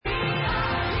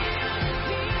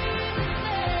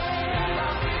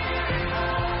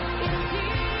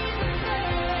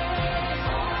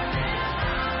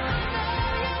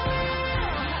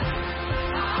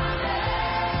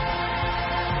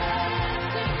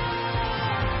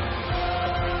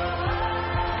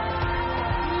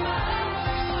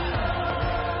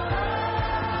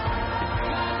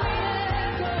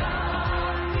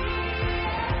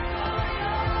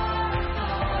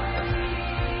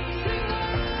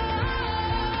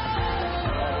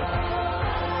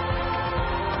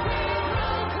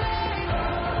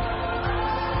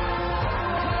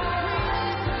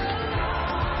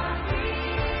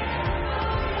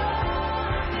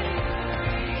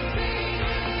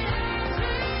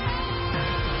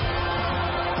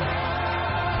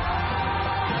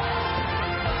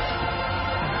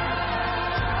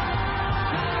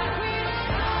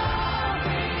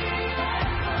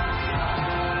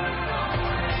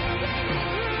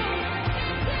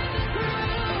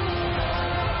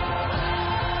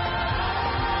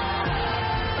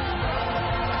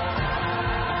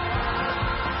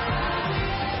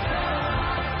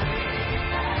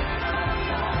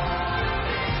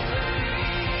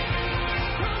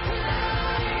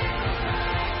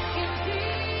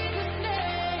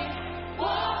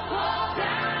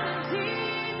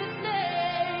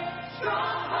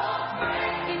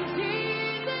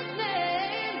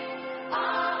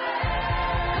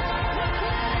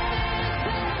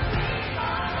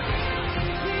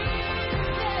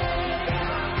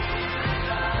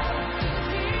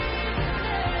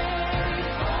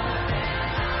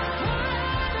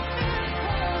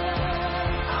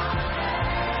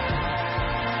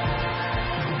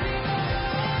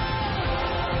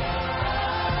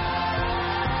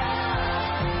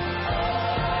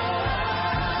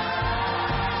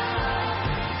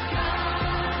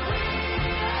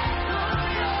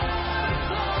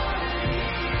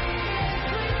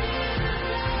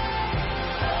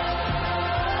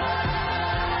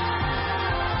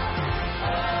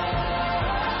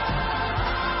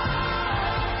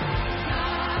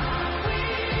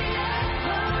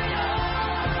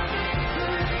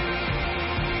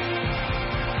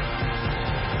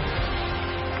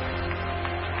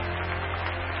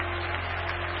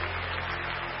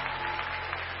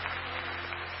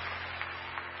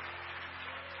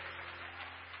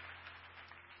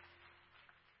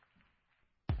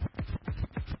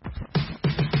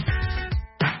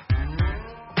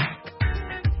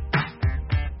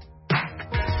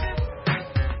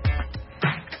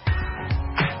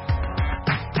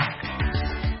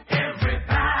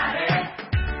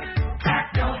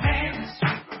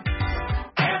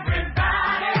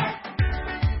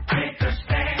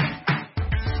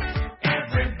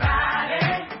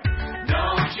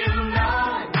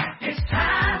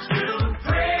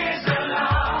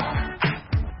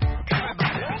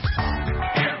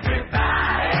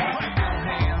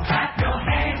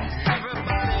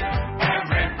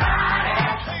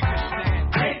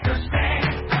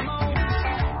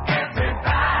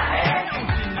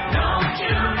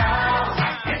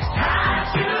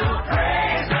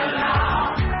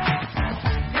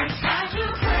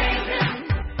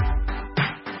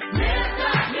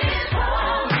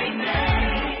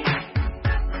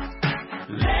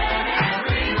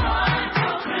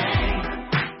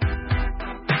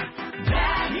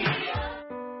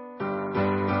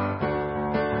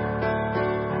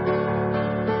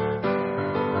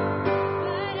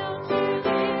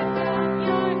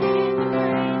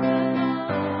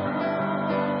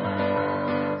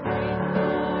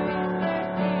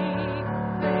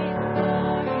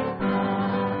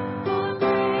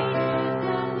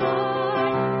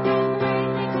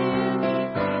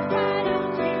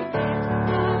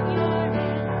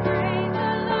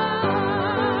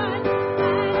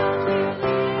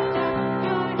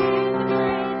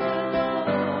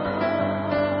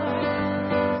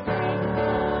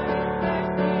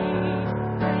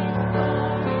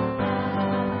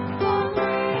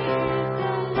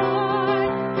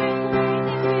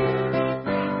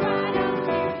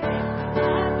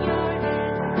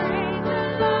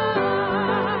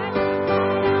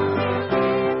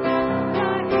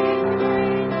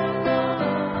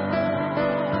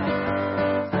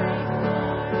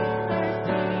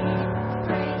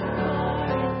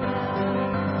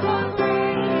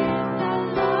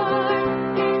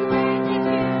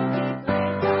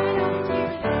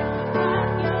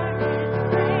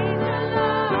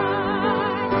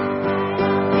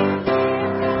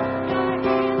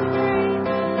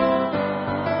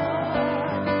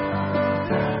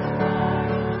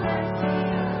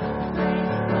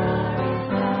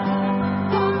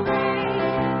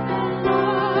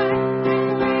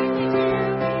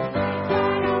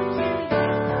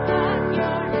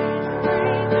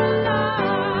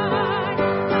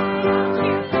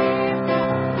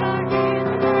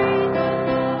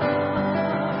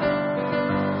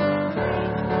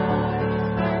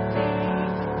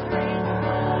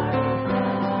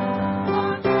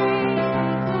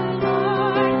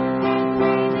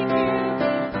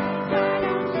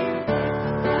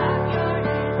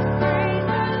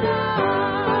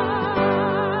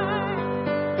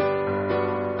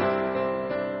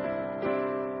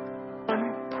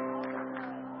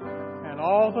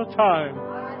all the time.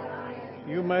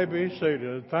 You may be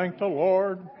seated. Thank the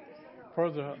Lord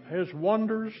for His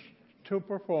wonders to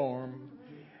perform.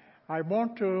 I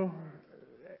want to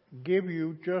give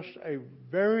you just a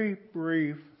very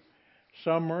brief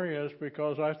summary, is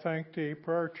because I think the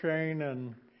prayer chain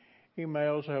and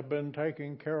emails have been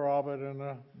taking care of it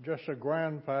in just a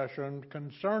grand fashion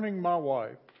concerning my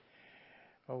wife.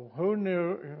 Who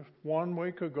knew 1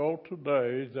 week ago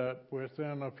today that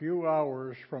within a few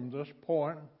hours from this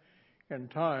point in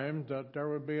time that there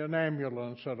would be an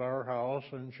ambulance at our house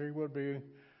and she would be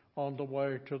on the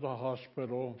way to the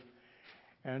hospital.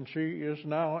 And she is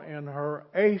now in her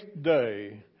 8th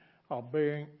day of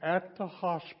being at the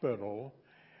hospital.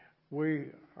 We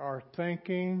are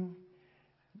thinking,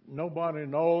 nobody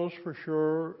knows for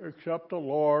sure except the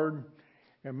Lord,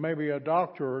 and maybe a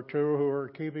doctor or two who are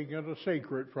keeping it a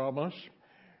secret from us,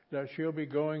 that she'll be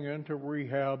going into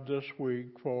rehab this week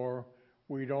for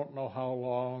we don't know how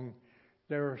long.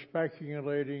 They're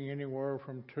speculating anywhere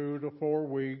from 2 to 4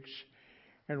 weeks,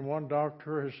 and one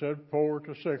doctor has said 4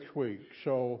 to 6 weeks.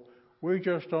 So we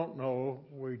just don't know.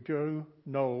 We do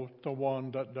know the one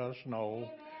that does know,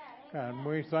 and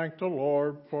we thank the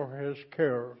Lord for His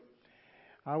care.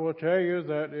 I will tell you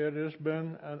that it has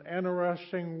been an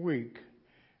interesting week,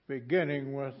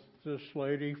 beginning with this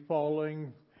lady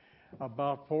falling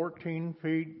about 14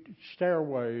 feet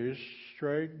stairways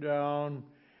straight down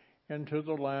into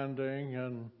the landing,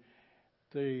 and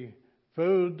the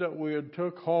food that we had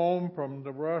took home from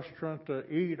the restaurant to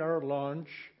eat our lunch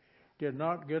did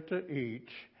not get to eat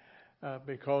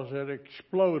because it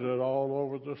exploded all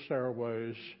over the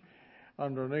stairways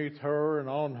underneath her and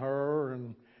on her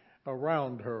and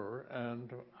around her.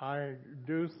 And I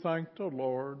do thank the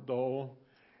Lord, though,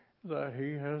 that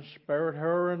He has spared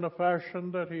her in the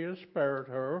fashion that He has spared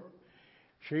her.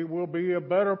 She will be a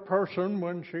better person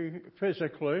when she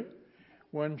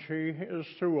is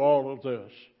through all of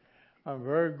this. I'm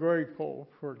very grateful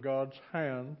for God's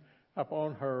hand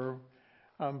upon her.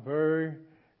 I'm very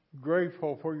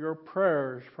grateful for your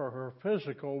prayers for her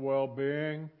physical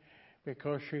well-being,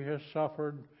 because she has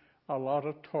suffered a lot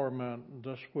of torment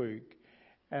this week.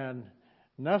 And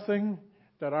nothing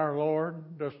that our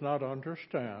Lord does not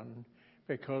understand,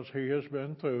 because He has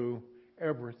been through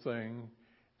everything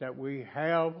that we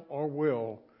have or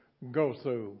will go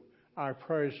through. I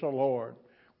praise the Lord.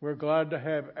 We're glad to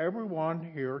have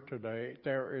everyone here today.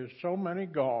 There is so many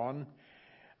gone,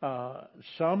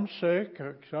 some sick,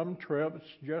 some trips,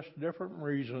 just different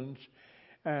reasons.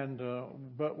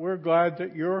 But we're glad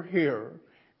that you're here.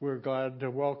 We're glad to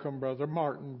welcome Brother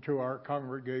Martin to our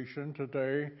congregation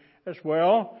today as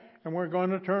well. And we're going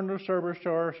to turn the service to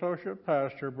our associate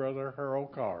pastor, Brother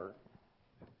Harold Carr.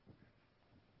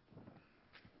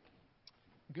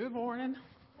 Good morning.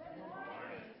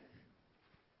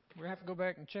 We're going to have to go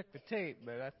back and check the tape,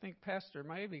 but I think Pastor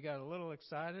maybe got a little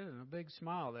excited and a big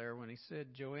smile there when he said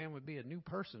Joanne would be a new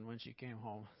person when she came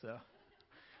home. So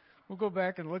we'll go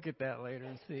back and look at that later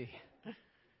and see.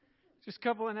 Just a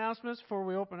couple announcements before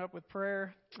we open up with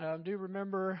prayer. Do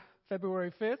remember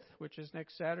February 5th, which is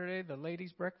next Saturday, the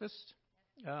ladies' breakfast.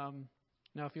 Now,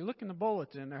 if you look in the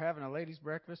bulletin, they're having a ladies'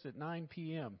 breakfast at 9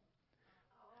 p.m.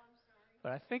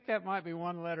 But I think that might be a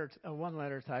one-letter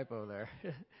typo there.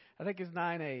 I think it's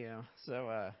 9 a.m.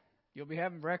 So you'll be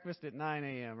having breakfast at 9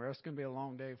 a.m., or it's going to be a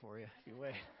long day for you if you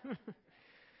wait.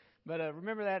 But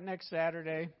remember that next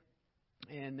Saturday.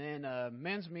 And then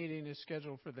men's meeting is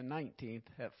scheduled for the 19th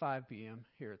at 5 p.m.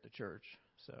 here at the church.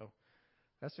 So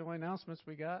that's the only announcements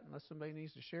we got, unless somebody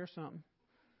needs to share something.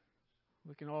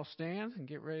 We can all stand and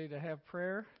get ready to have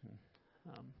prayer.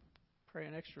 Pray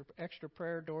an extra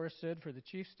prayer, Doris said, for the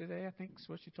Chiefs today, I think is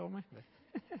what she told me.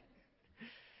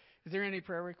 Is there any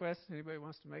prayer requests anybody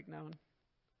wants to make known?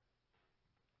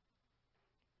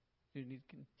 You need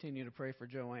to continue to pray for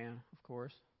Joanne, of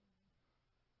course.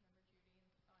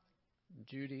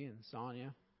 Judy and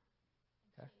Sonia.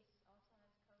 Okay.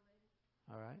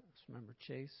 All right. Let's remember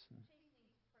Chase. Chase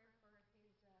needs prayer for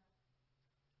his,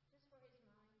 just for his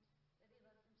mind, that he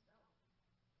loves himself.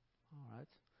 All right.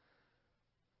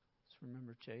 Let's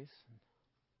remember Chase.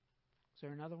 Is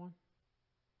there another one?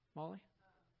 Molly?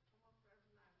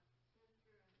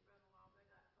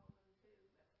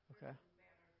 Okay.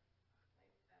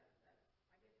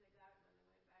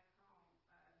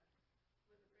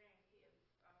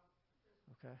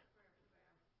 Okay.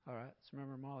 All right. Let's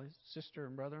remember Molly's sister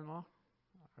and brother-in-law. All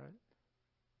right.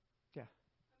 Yeah.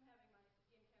 I'm having my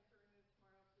skin cancer removed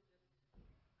tomorrow, so I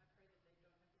pray that they don't have to dig too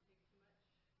much.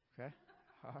 Okay.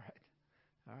 All right.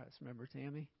 All right. Let's remember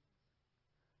Tammy.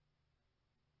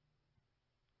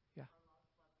 Yeah.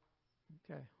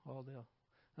 Okay. All the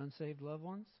unsaved loved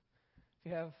ones. If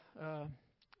you have, I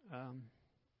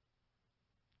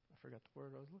forgot the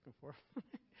word I was looking for.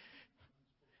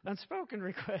 Unspoken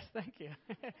request. Thank you.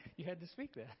 You had to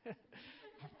speak that.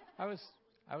 I was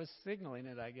signaling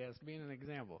it, I guess, being an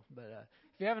example. But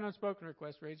if you have an unspoken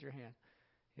request, raise your hand.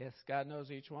 Yes, God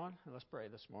knows each one. Let's pray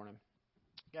this morning.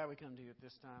 God, we come to you at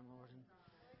this time, Lord, and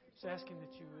just asking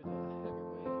that you would have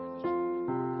your way here this morning,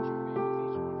 that you would be with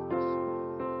each one of us.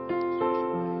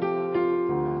 Special way, God,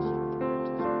 Pastor, direct his words here today. Serve what you've given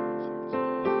him, God. Just be with us,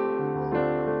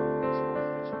 provide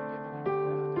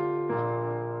for him this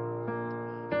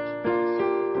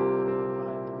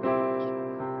morning,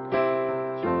 God.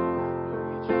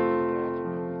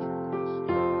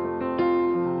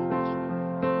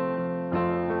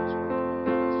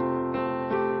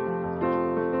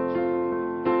 That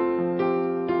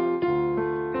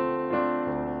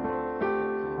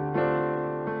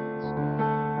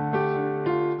you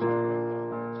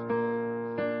know each one,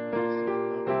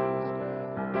 God.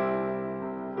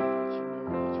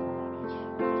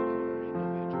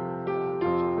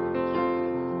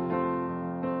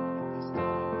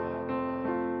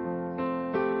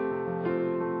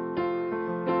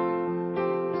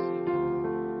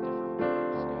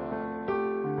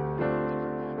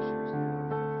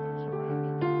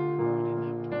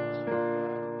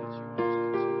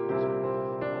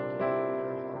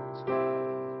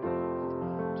 know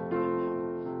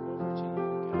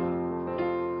each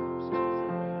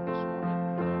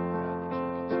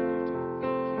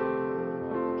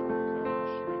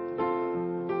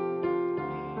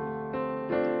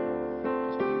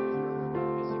request,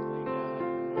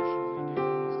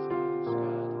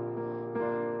 God.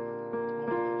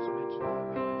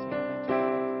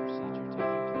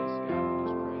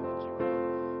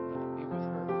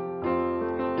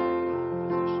 You know each need.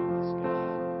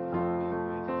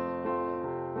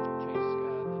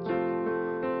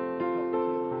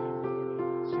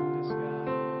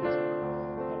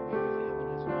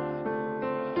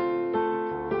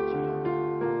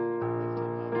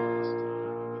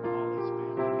 God's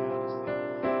working among us, God.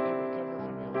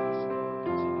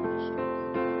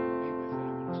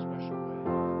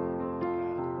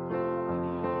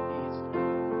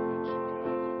 We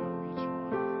pray that you would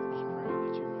be with each one, that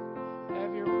you would be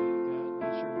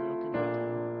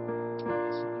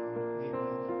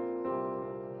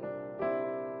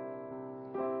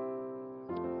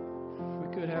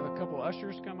the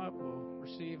ushers come up, we'll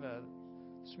receive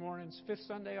this morning's fifth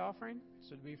Sunday offering.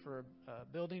 So it'd be for a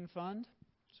building fund.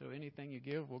 So anything you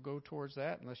give will go towards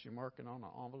that, unless you're marking on an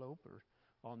envelope or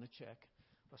on the check.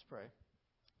 Let's pray.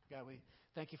 God, we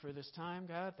thank you for this time,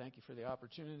 God. Thank you for the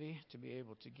opportunity to be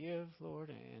able to give, Lord,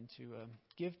 and to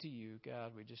give to you,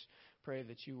 God. We just pray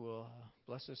that you will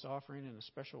bless this offering in a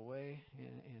special way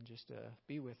and just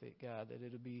be with it, God, that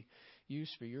it'll be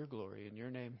used for your glory. In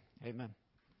your name, amen.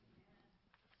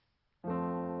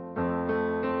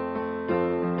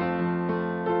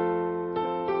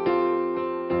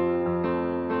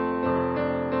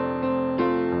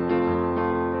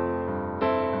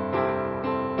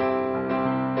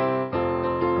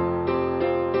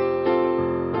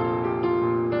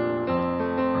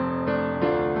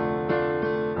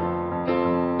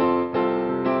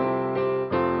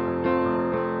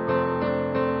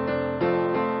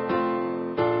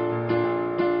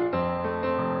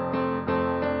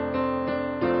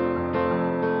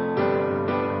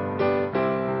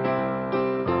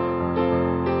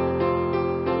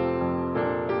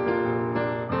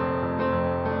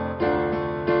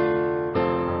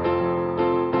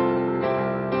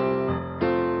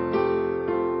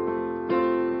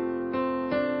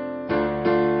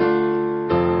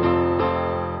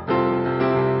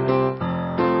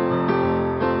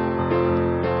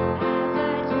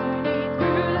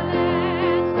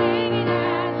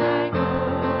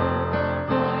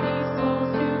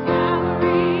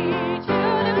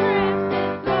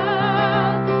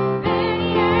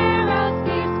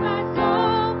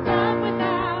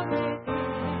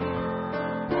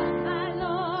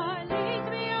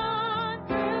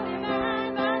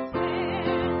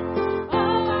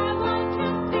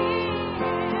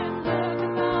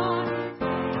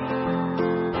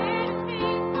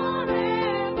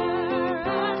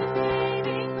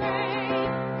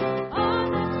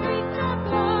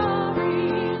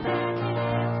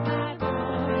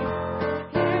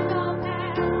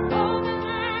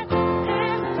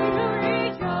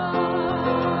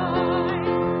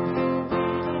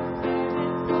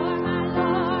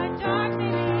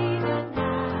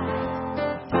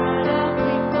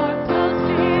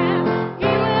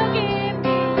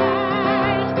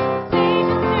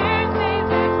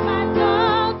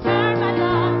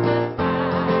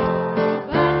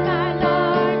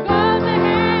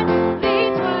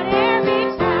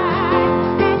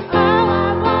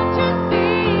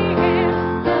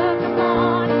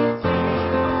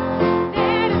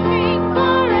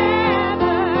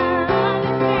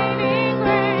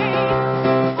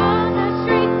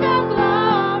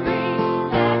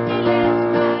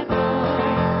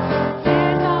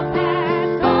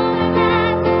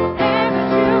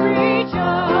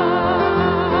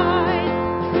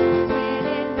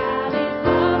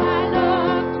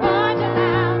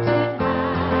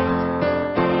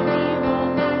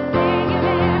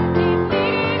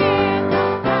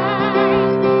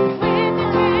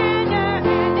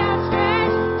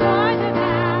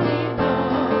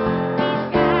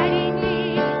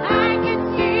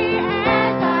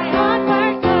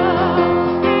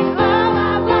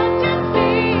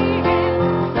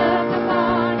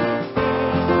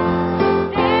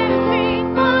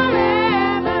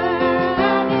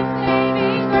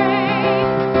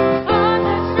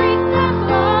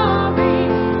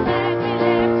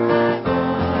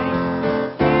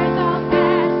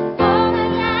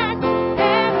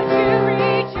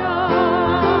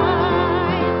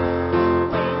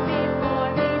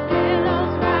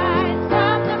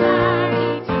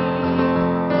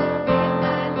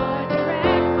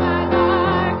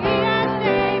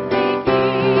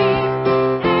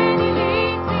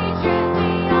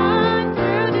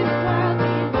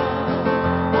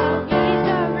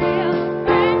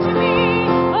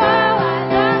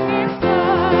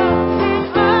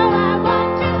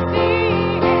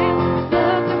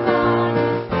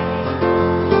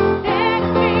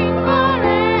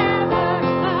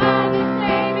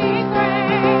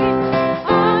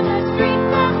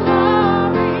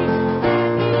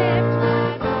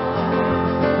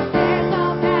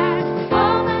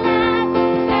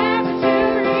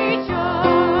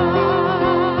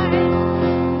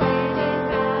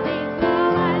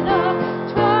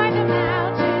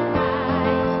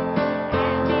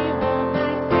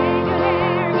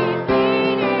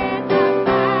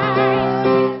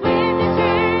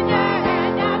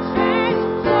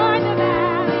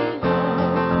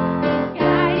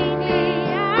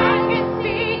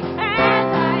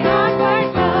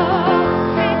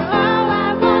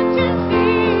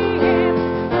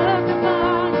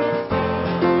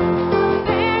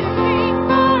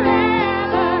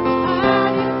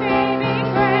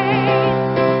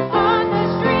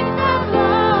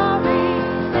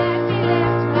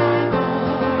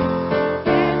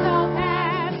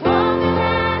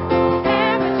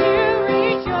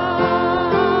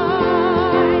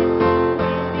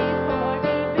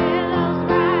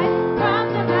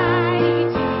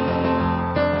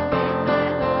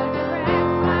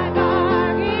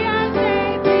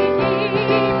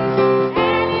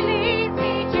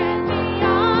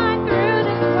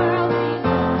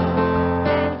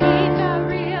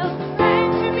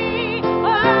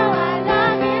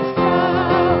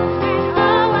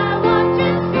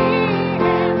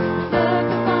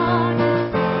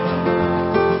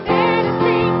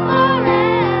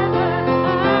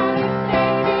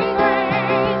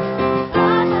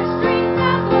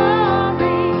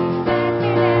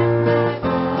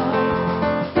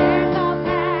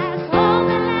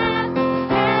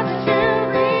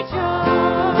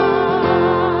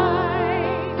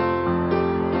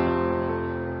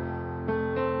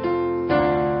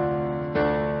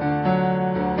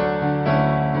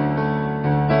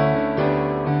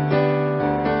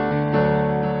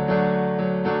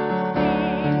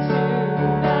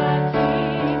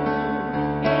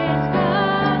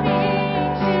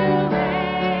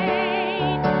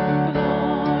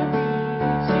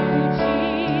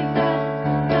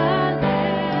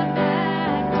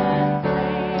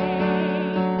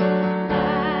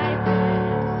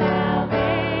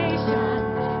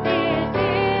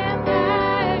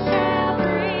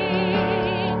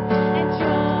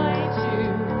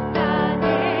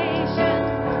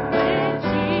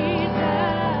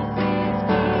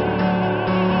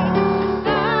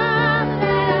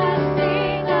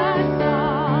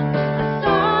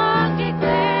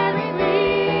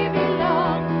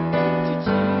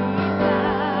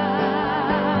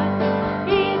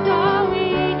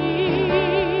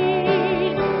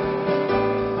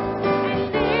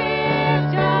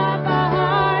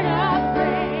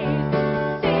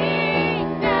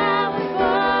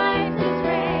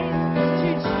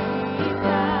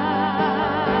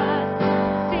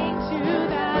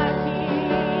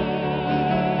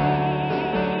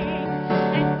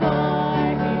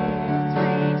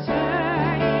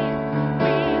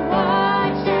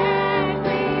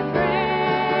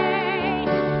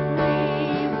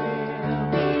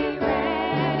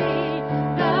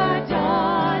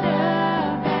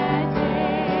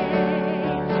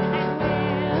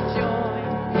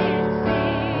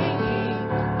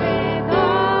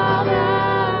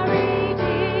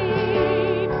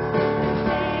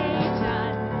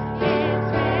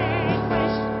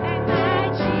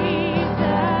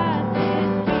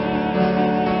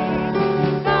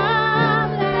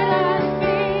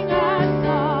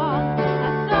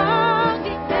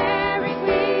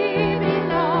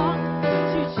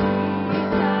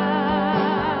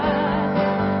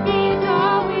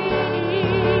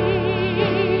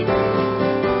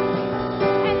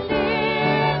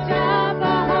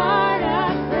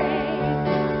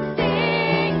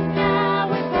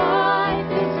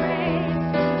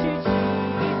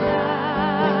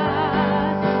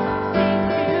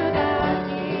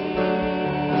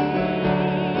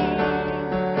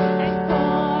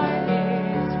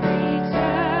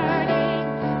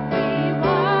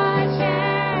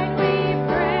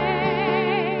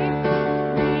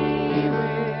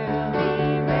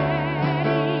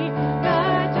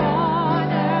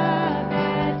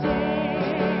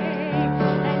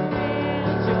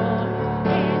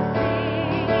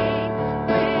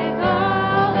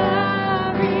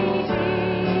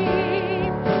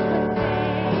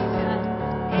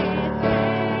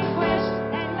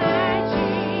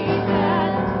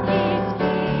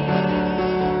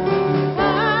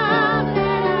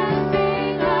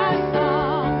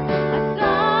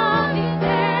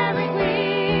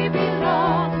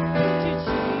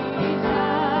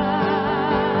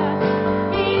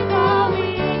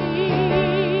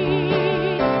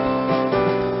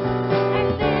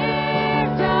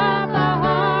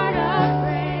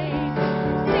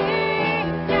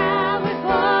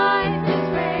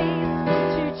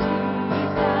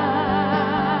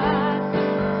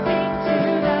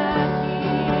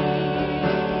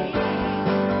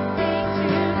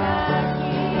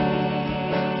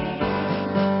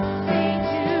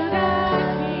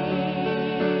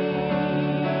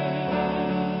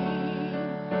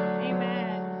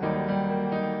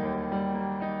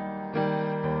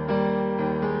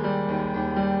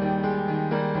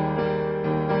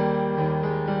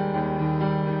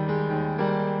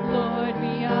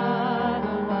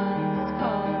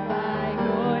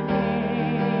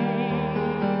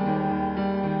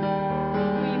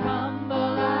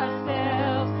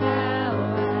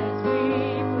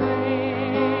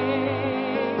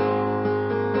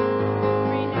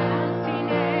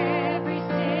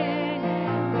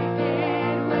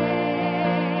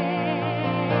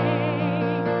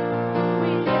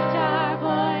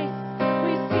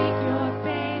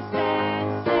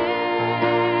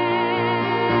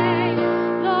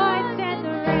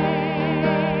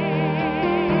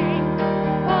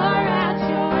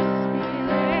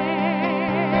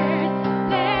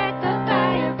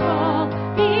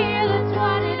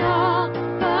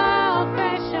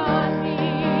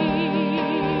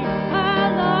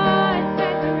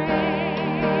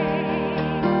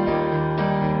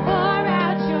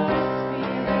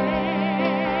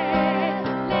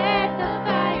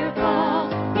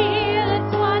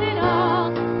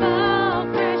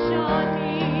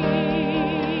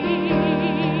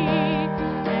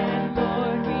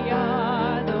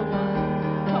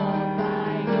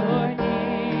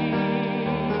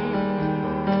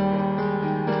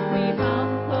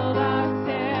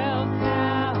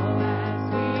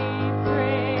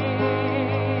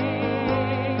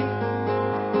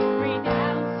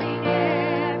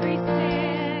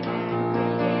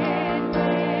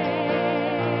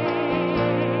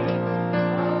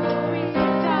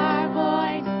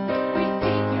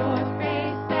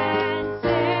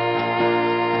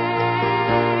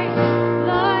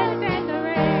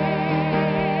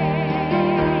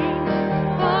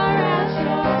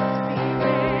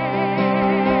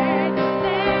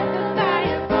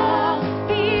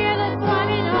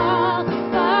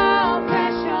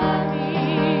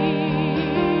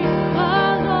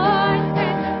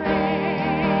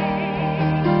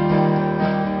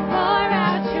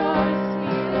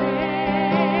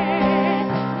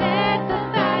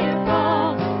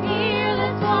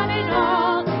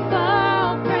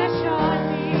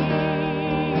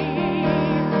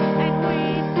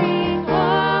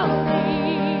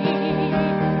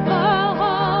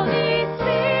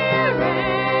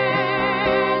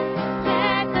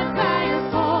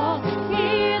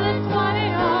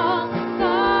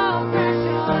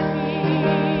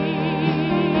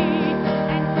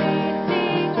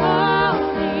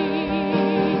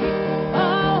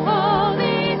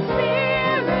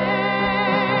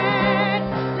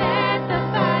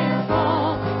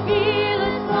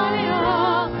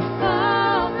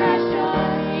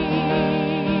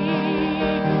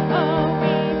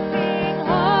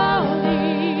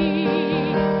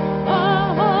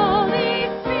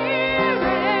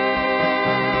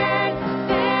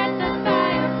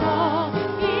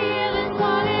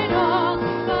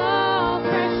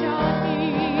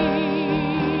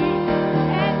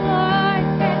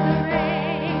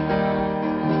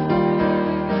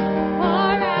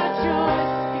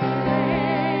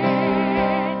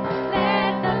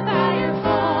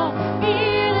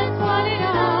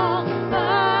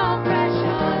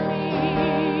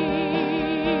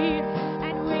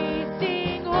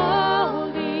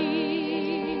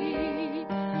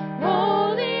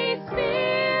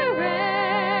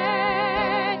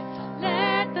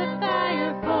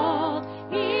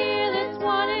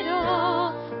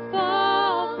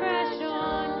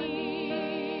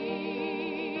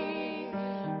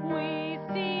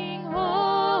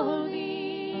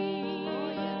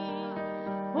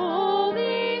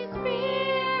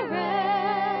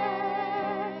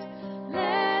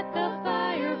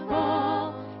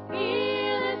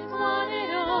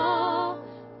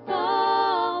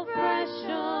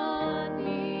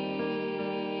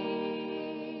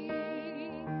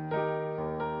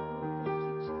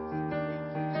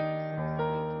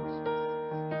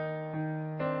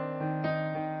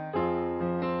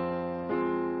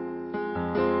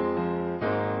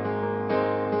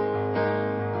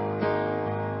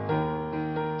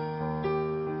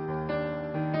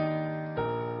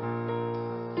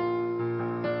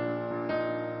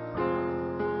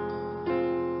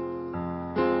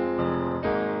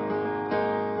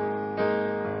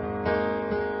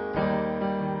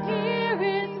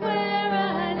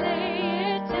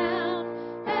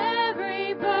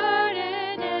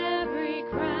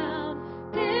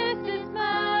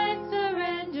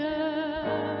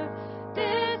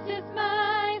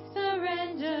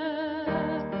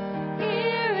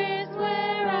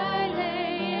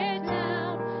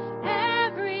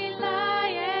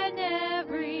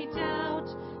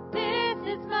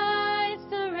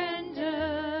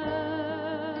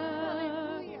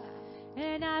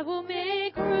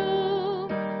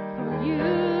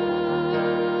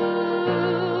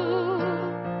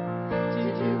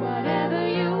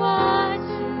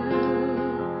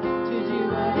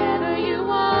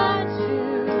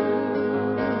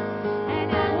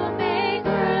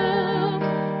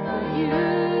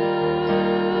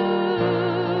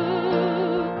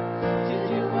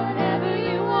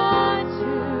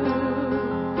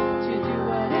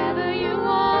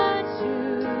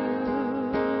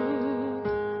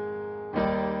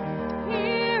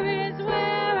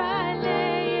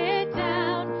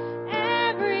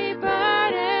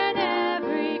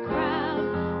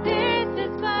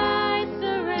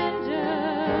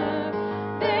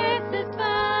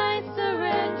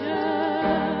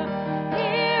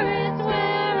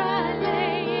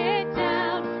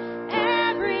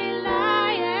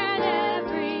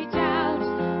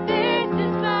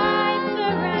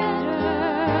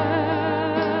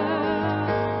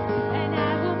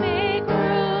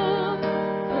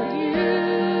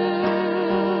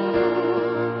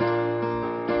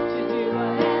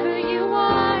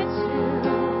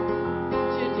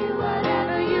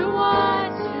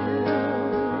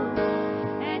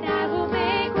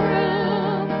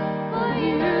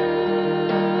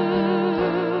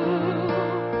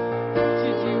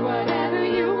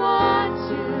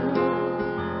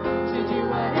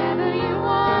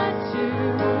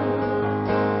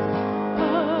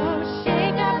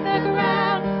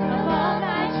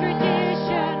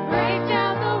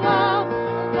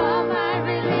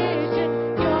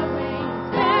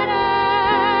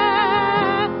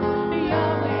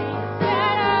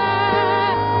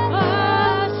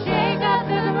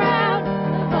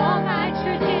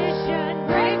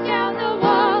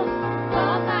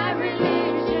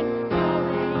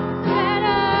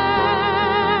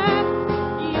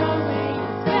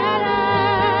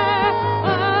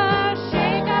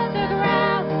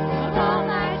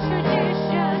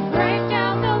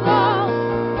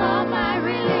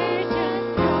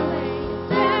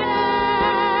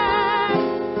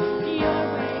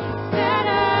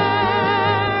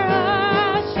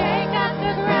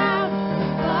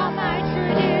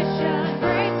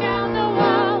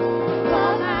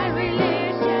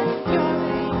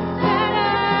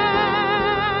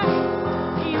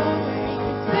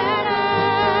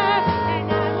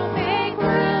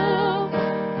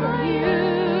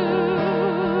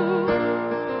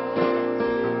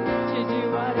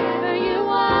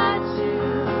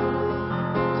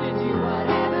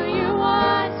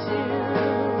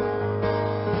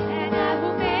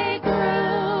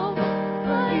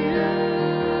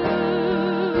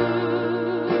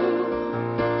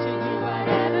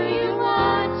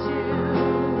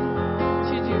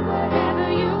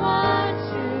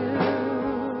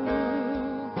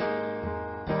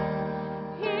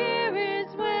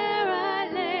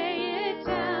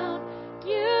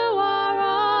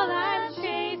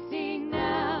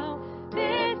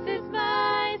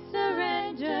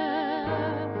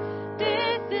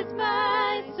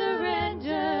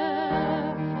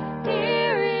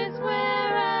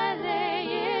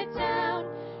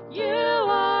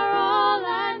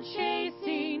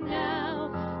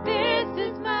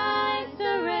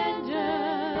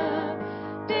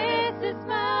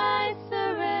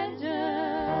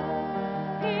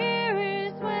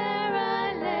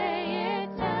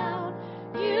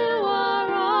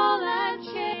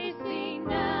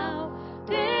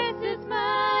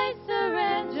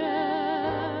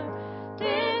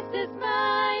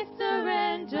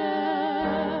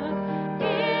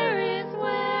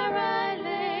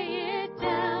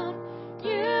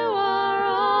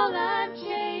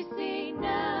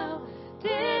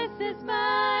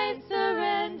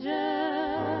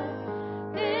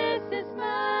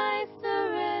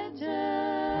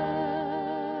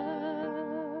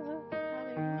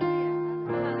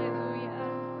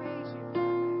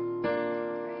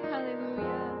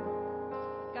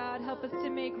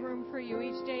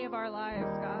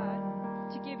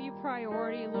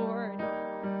 priority, Lord,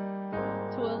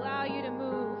 to allow you to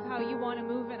move how you want to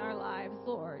move in our lives,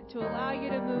 Lord, to allow you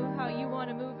to move how you want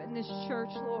to move in this church,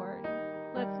 Lord.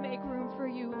 Let's make room for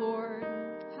you, Lord.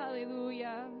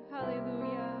 Hallelujah.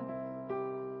 Hallelujah.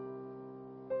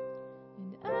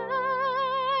 And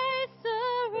I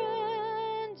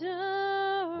surrender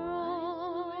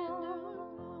all.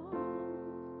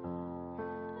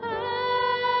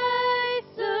 I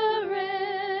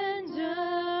surrender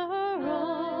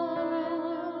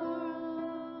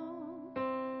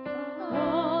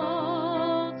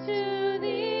all to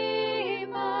thee,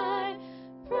 my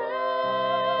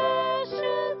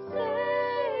precious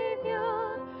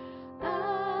Savior.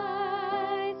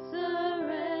 I surrender all.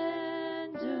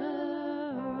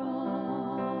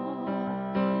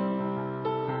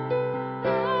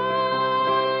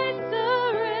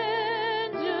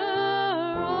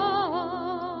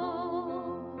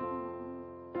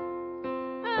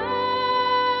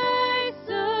 I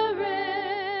surrender all. I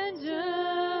surrender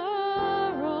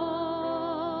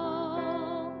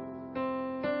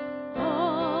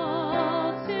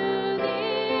all to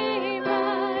thee,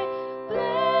 my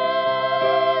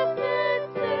blessed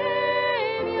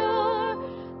Savior.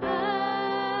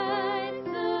 I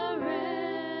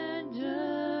surrender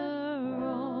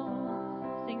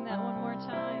all. Sing that one more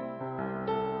time.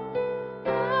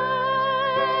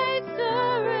 I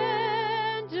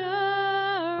surrender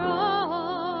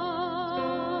all.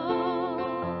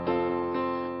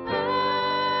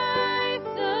 I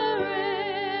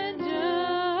surrender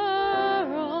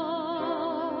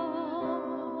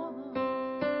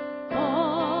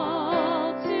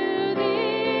all to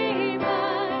thee,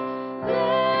 my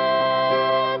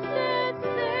blessed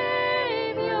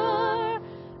Savior.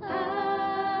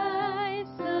 I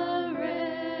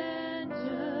surrender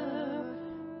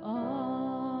all.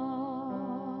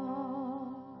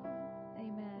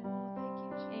 Amen.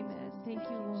 Amen. Thank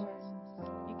you, Lord.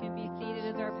 You can be seated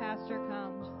as our pastor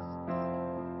comes.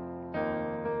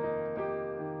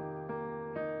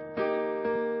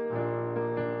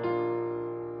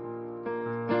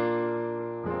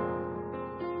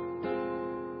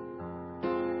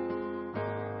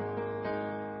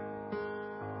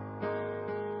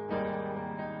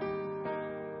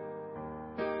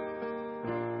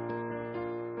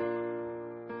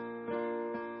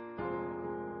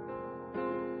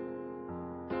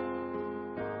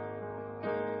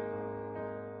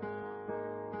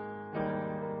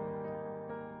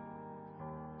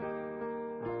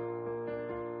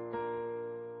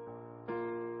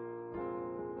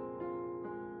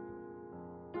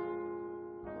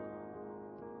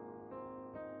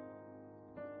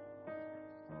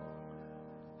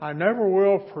 I never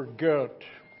will forget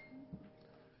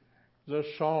this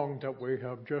song that we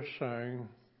have just sang,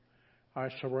 I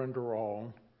Surrender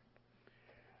All,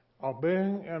 of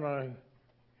being in an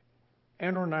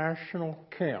international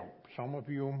camp. Some of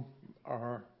you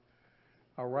are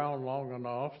around long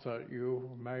enough that you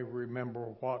may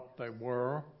remember what they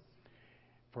were.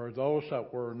 For those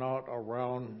that were not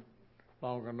around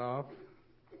long enough,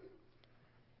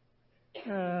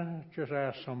 just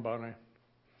ask somebody.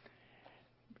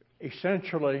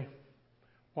 Essentially,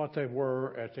 what they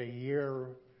were at the year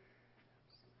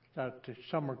that the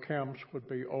summer camps would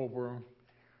be over,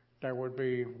 there would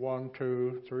be 1,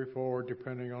 2, 3, 4,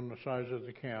 depending on the size of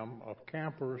the camp, of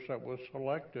campers that was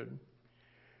selected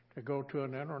to go to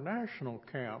an international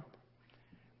camp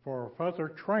for further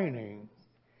training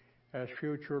as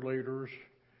future leaders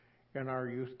in our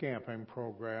youth camping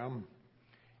program.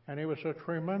 And it was a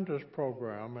tremendous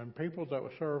program, and people that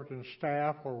served in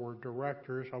staff or were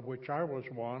directors, of which I was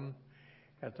one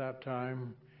at that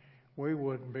time, we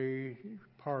would be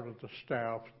part of the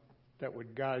staff that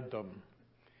would guide them.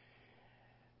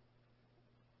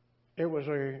 It was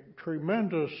a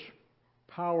tremendous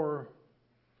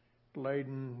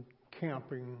power-laden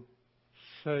camping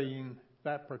scene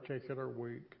that particular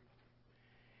week.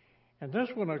 And this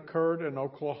one occurred in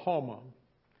Oklahoma.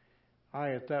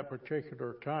 I, at that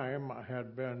particular time, I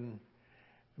had been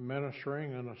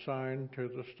ministering and assigned to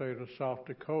the state of South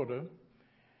Dakota,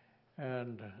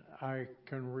 and I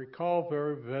can recall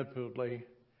very vividly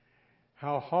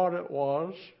how hot it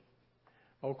was,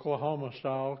 Oklahoma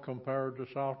style compared to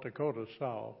South Dakota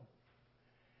style.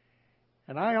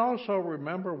 And I also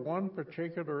remember one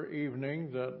particular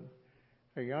evening that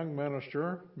a young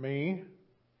minister, me,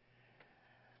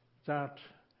 that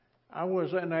I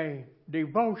was in a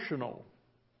devotional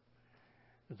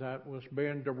that was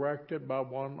being directed by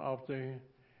one of the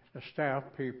staff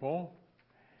people.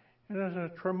 It is a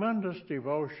tremendous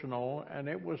devotional, and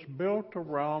it was built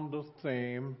around the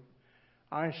theme,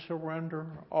 I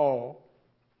surrender all.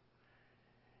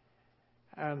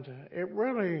 And it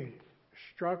really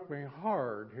struck me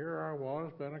hard. Here I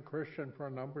was, been a Christian for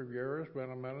a number of years,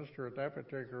 been a minister at that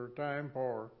particular time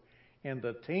for in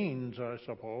the teens, I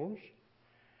suppose.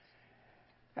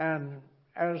 And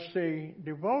as the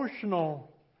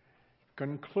devotional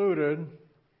concluded,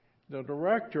 the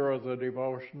director of the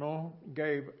devotional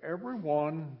gave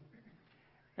everyone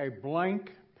a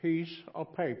blank piece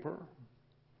of paper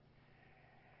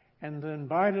and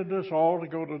invited us all to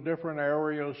go to different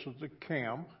areas of the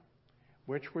camp,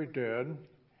 which we did,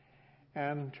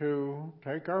 and to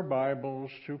take our Bibles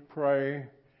to pray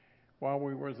while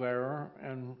we were there.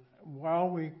 And while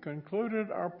we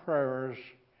concluded our prayers,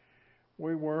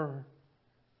 we were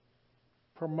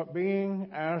being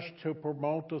asked to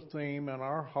promote the theme in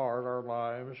our heart, our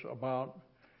lives, about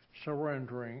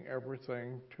surrendering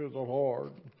everything to the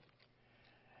Lord.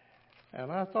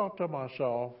 And I thought to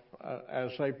myself,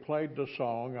 as they played the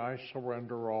song, I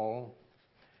Surrender All,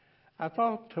 I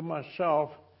thought to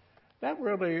myself, that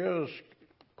really is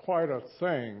quite a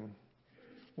thing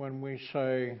when we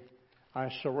say, I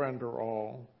surrender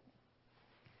all.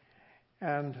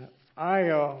 And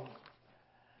I'm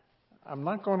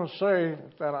not going to say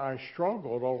that I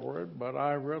struggled over it, but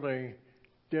I really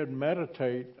did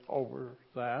meditate over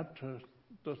that to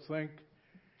think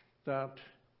that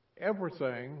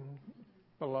everything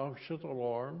belongs to the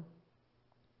Lord.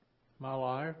 My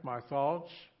life, my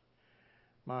thoughts,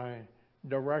 my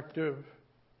directive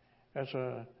as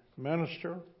a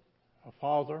minister, a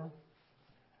father,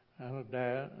 and a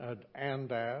dad,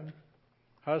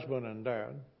 husband and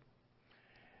dad.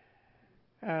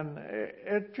 And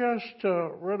it just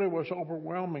really was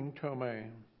overwhelming to me.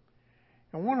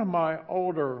 And one of my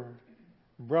older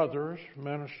brothers,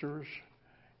 ministers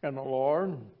in the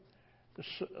Lord,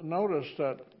 noticed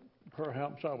that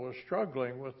perhaps I was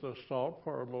struggling with this thought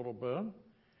for a little bit,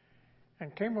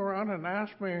 and came around and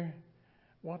asked me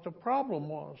what the problem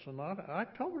was. And I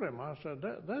told him, I said,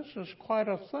 this is quite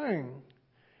a thing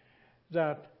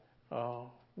that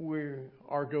we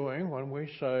are doing when we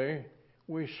say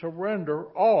we surrender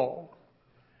all.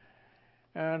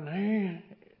 And he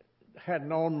had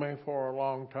known me for a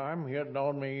long time. He had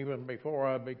known me even before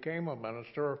I became a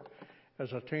minister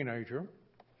as a teenager.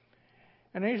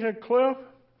 And he said, Cliff,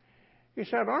 he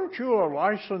said, aren't you a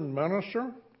licensed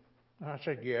minister? I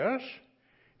said, yes.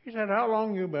 He said, how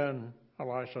long you been a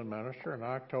licensed minister? And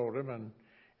I told him, and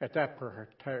at that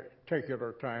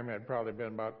particular time, it had probably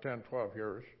been about 10, 12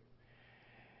 years.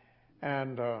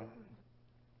 And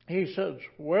he says,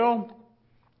 well,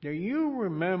 do you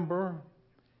remember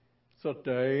the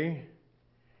day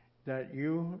that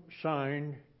you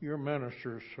signed your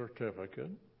minister's certificate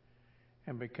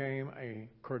and became a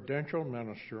credentialed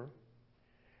minister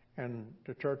in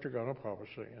the Church of God of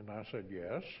Prophecy? And I said,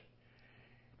 yes.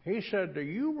 He said, do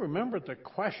you remember the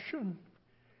question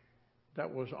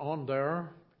that was on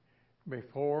there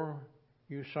before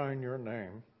you signed your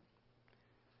name?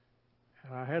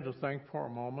 And I had to think for a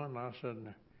moment, and I said,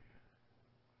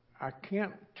 I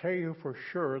can't tell you for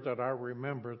sure that I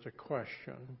remember the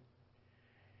question.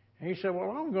 And he said,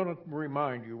 well, I'm going to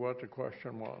remind you what the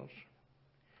question was.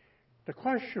 The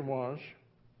question was,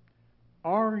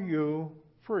 are you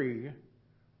free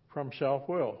from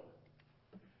self-will?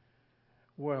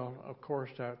 Well, of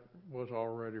course, that was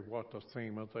already what the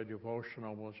theme of the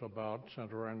devotional was about,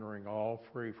 surrendering all,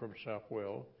 free from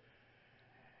self-will.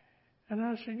 And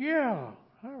I said, yeah,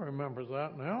 I remember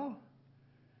that now.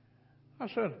 I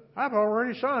said, I've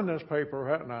already signed this paper,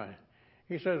 hadn't I?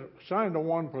 He said, sign the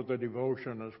one for the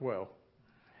devotion as well.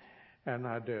 And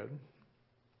I did.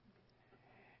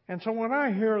 And so when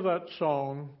I hear that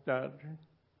song that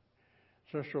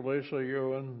Sister Lisa,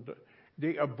 you and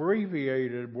the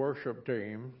abbreviated worship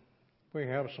team, we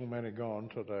have so many gone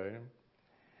today,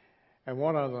 and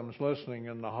one of them's listening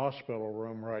in the hospital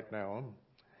room right now,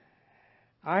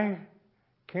 I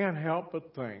can't help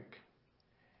but think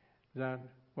that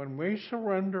when we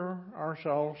surrender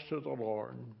ourselves to the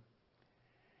Lord,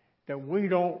 that we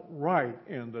don't write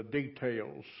in the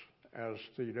details, as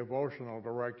the devotional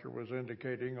director was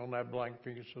indicating on that blank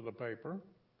piece of the paper.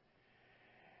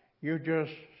 You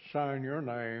just sign your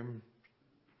name,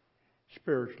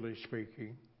 spiritually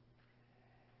speaking,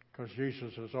 because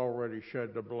Jesus has already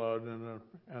shed the blood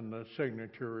and the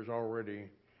signature has already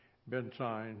been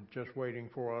signed, just waiting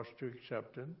for us to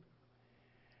accept it.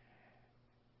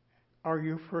 Are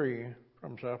you free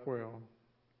from self-will?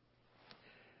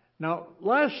 Now,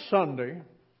 last Sunday,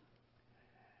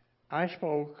 I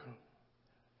spoke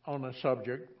on a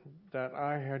subject that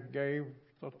I had gave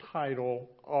the title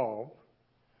of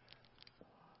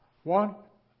What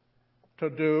to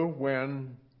Do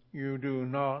When You Do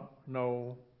Not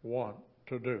Know What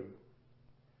to Do.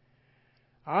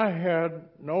 I had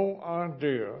no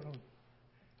idea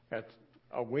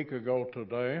a week ago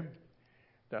today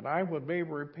that I would be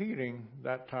repeating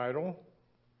that title.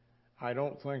 I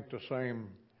don't think the same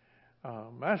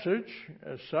message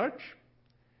as such,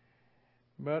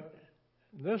 but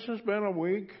this has been a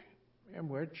week in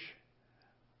which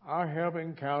I have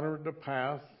encountered the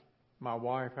path, my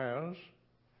wife has,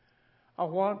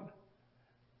 of what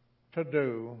to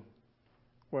do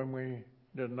when we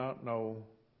did not know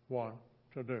what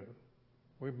to do.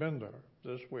 We've been there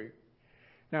this week.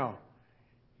 Now,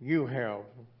 you have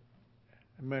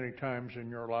many times in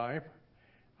your life.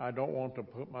 I don't want to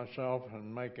put myself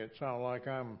and make it sound like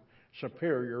I'm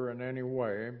superior in any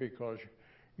way, because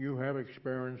you have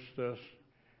experienced this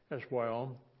as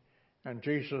well. And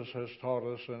Jesus has taught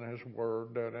us in His Word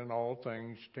that in all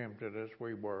things tempted as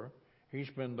we were. He's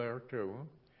been there too.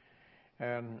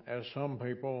 And as some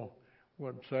people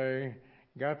would say,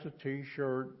 got the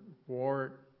T-shirt, wore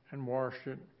it and washed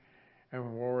it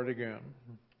and wore it again,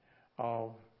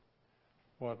 of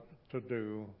what to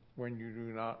do when you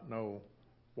do not know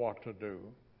what to do.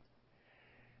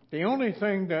 The only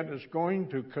thing that is going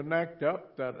to connect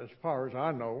up, that as far as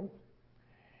I know,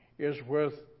 is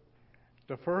with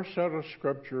the first set of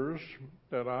scriptures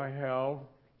that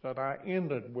I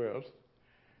ended with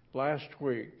last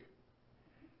week.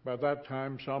 By that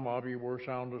time, some of you were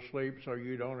sound asleep, so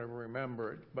you don't even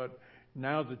remember it. But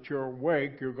now that you're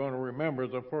awake, you're going to remember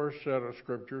the first set of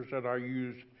scriptures that I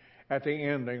used at the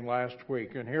ending last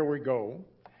week. And here we go.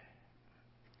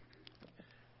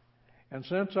 And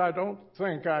since I don't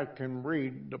think I can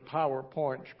read the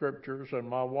PowerPoint scriptures, and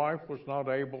my wife was not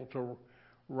able to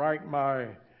write my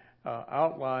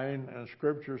outline and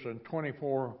scriptures in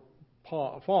 24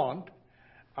 font,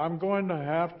 I'm going to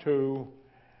have to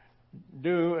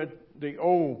do it the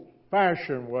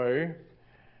old-fashioned way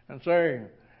and say,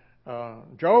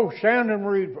 Joe, stand and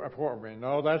read for me.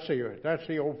 No, that's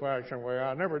the old-fashioned way.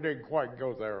 I never did quite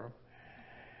go there.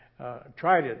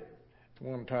 Tried it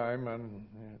one time, and,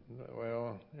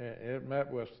 well, it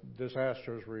met with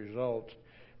disastrous results,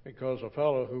 because a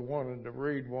fellow who wanted to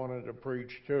read wanted to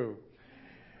preach too.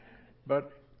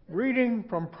 But reading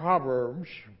from Proverbs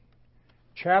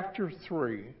chapter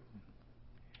 3,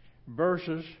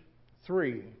 verses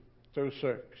 3 through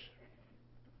 6.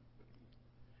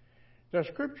 The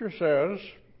scripture says,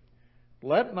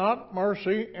 "Let not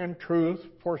mercy and truth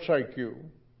forsake you.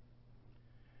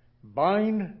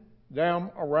 Bind them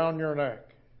around your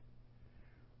neck.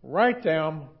 Write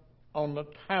them on the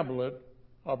tablet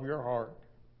of your heart.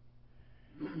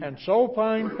 And so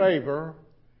find favor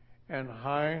and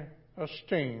high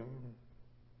esteem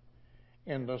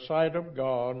in the sight of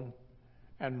God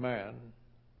and man.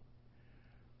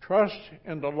 Trust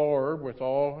in the Lord with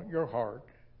all your heart.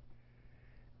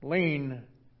 Lean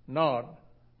not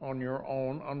on your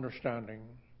own understanding.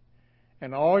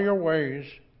 In all your ways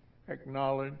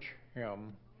acknowledge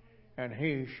Him, and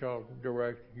He shall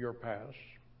direct your paths."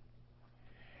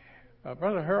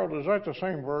 Brother Harold, is that the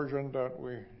same version that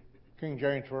King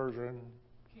James Version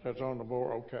that's on the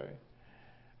board? Okay.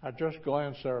 I just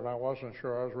glanced there and I wasn't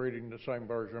sure I was reading the same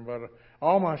version, but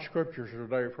all my scriptures are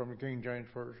today from the King James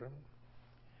Version.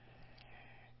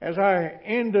 As I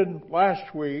ended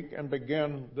last week and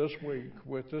began this week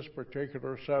with this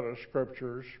particular set of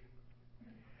scriptures,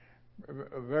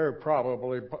 very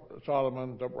probably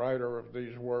Solomon, the writer of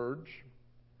these words,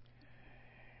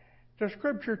 the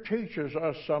scripture teaches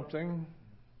us something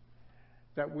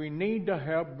that we need to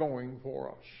have going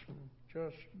for us.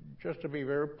 Just to be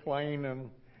very plain and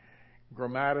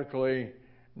grammatically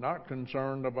not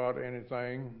concerned about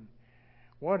anything,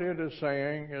 what it is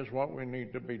saying is what we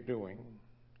need to be doing.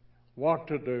 What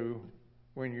to do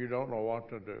when you don't know what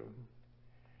to do.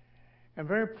 And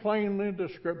very plainly, the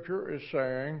scripture is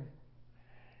saying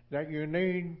that you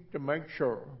need to make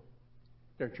sure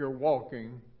that you're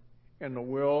walking in the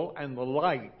will and the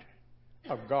light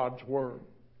of God's Word.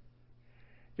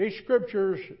 These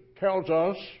scriptures tells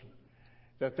us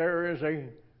that there is a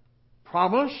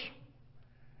promise,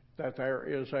 that there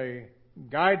is a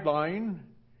guideline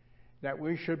that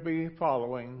we should be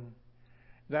following,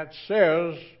 that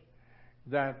says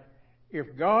that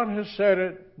if God has said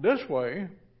it this way,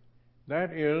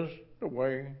 that is the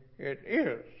way it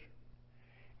is.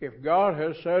 If God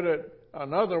has said it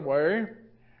another way,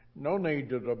 no need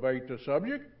to debate the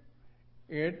subject.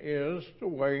 It is the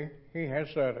way He has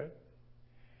said it.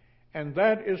 And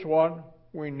that is what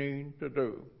we need to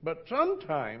do. But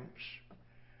sometimes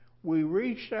we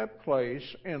reach that place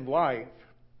in life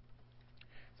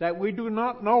that we do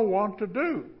not know what to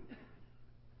do.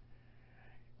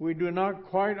 We do not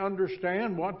quite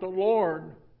understand what the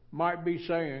Lord might be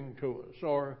saying to us,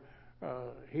 or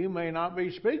He may not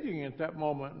be speaking at that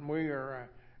moment, and we are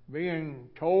being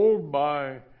told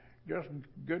by just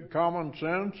good common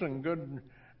sense and good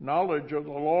knowledge of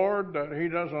the Lord that He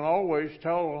doesn't always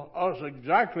tell us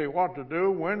exactly what to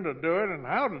do, when to do it, and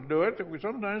how to do it, that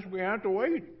sometimes we have to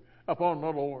wait upon the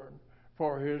Lord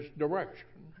for His direction.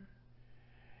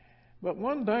 But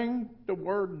one thing the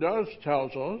Word does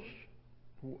tell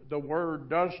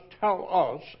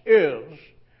us is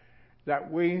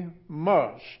that we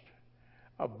must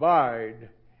abide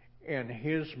in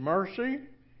His mercy,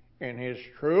 in His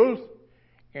truth,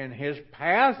 in His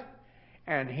path,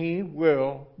 and He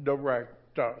will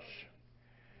direct us.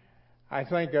 I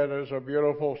think that is a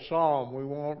beautiful psalm. We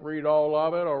won't read all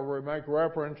of it or we make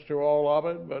reference to all of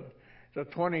it, but the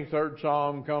 23rd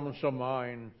Psalm comes to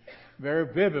mind very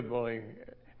vividly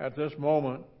at this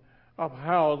moment of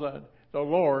how the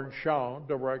Lord shall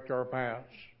direct our paths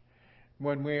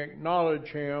when we acknowledge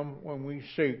Him, when we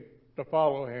seek to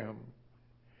follow Him.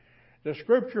 The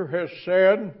Scripture has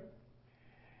said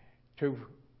to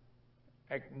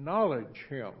acknowledge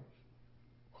Him.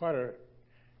 Quite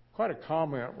a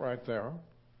comment right there.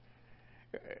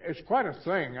 It's quite a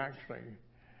thing, actually.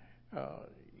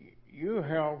 You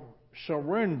have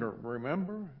surrendered,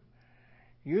 remember?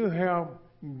 You have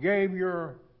gave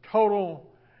your total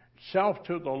self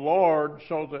to the Lord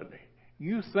so that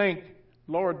you think,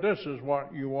 Lord, this is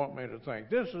what you want me to think.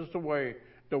 This is the way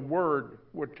the Word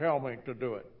would tell me to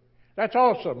do it. That's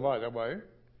awesome, by the way.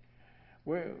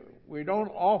 We don't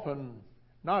often,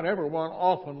 not everyone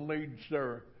often leads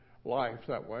their life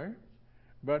that way,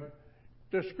 but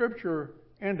the Scripture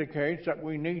indicates that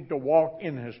we need to walk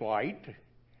in His light,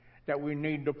 that we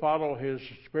need to follow His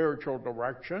spiritual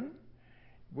direction.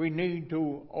 We need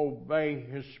to obey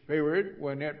His Spirit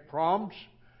when it prompts,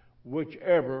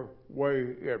 whichever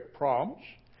way it prompts,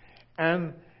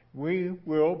 and we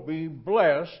will be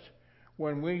blessed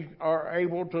when we are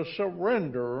able to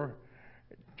surrender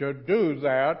to do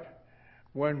that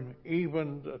when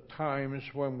even the times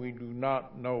when we do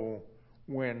not know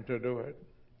when to do it.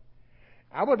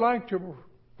 I would like to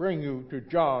bring you to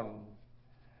John's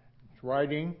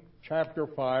writing, chapter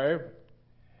 5,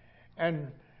 and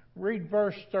read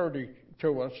verse 30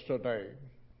 to us today.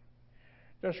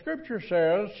 The Scripture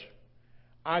says,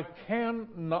 I can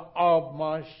of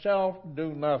myself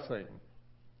do nothing.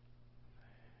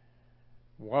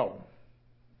 Well,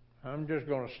 I'm just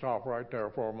going to stop right there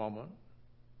for a moment.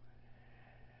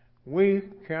 We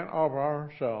can of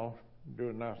ourselves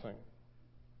do nothing.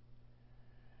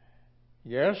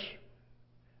 Yes,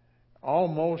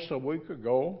 almost a week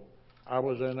ago, I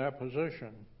was in that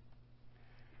position.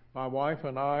 My wife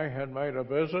and I had made a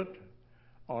visit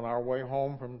on our way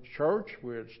home from church.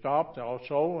 We had stopped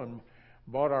also and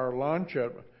bought our lunch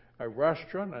at a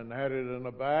restaurant and had it in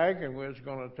a bag, and we was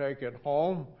going to take it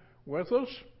home with us.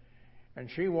 And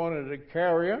she wanted to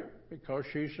carry it because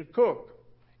she's a cook.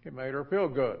 It made her feel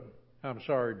good. I'm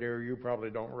sorry, dear, you probably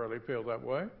don't really feel that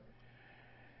way.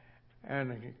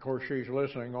 And, of course, she's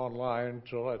listening online,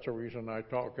 so that's the reason I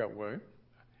talk that way.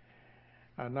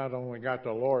 I not only got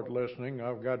the Lord listening,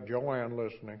 I've got Joanne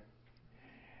listening.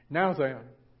 Now then,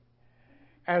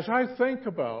 as I think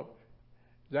about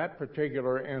that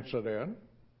particular incident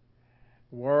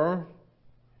where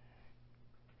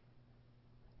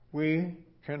we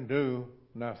can do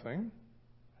nothing,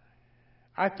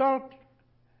 I thought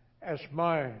as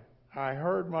I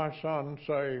heard my son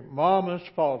say, Mom has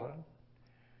fallen.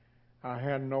 I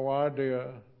had no idea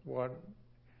what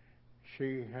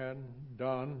she had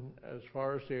done as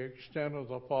far as the extent of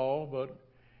the fall, but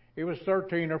it was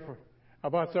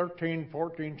about 13,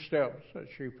 14 steps that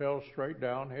she fell straight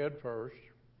down head first.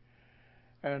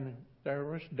 And there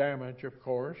was damage, of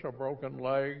course, a broken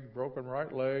leg, broken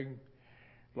right leg,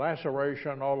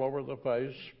 laceration all over the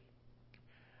face,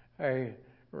 a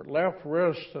left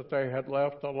wrist that they had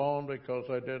left alone because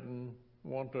they didn't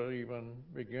want to even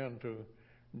begin to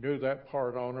do that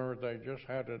part on her. They just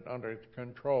had it under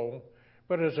control.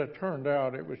 But as it turned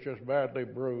out, it was just badly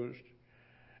bruised,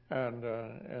 and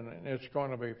it's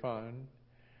going to be fine.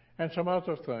 And some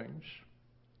other things.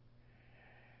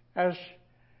 As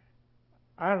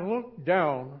I looked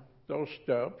down those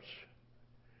steps,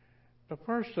 the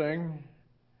first thing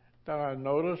that I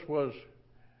noticed was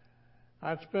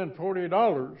I'd spent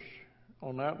 $40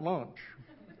 on that lunch.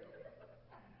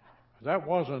 That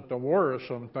wasn't the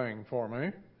worrisome thing for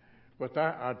me, but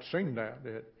I'd seen that.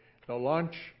 The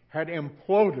lunch had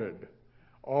imploded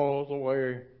all the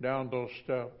way down those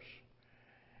steps.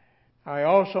 I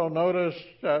also noticed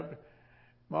that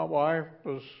my wife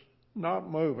was not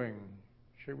moving.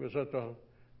 She was at the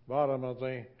bottom of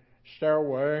the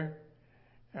stairway,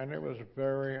 and it was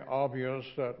very obvious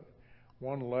that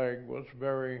one leg was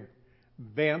very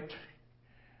bent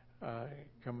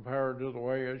compared to the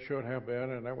way it should have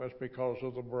been, and that was because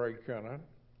of the break in it.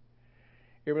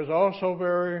 It was also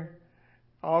very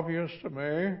obvious to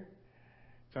me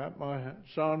that my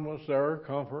son was there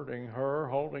comforting her,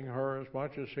 holding her as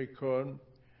much as he could,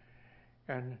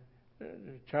 and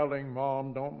telling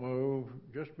Mom, don't move,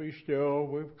 just be still,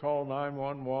 we've called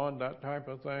 911, that type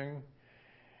of thing.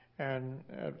 And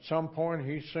at some point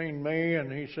he's seen me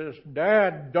and he says,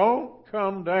 Dad, don't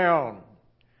come down.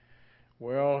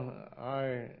 Well,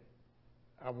 I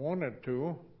wanted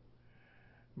to,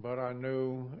 but I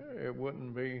knew it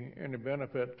wouldn't be any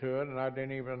benefit to it, and I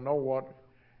didn't even know what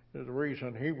the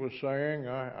reason he was saying.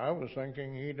 I was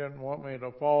thinking he didn't want me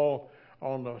to fall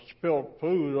on the spilt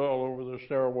food all over the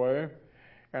stairway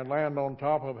and land on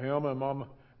top of him and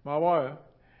my wife.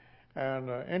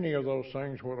 And any of those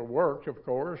things would have worked, of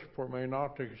course, for me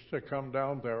not to come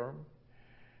down there.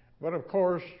 But of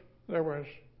course, there was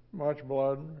much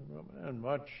blood and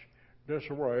much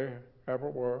disarray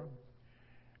everywhere.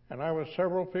 And I was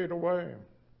several feet away.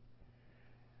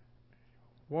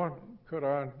 What could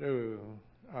I do?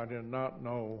 I did not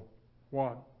know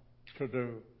what to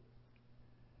do.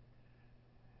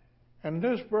 And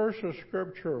this verse of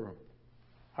Scripture,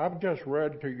 I've just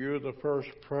read to you the first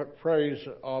phrase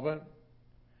of it.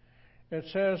 It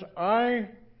says, I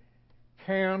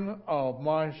can of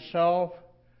myself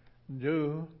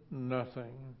do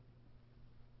nothing.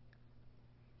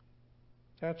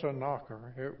 That's a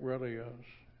knocker. It really is.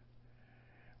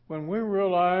 When we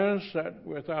realize that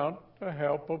without the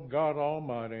help of God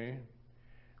Almighty,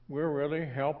 we're really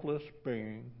helpless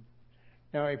beings.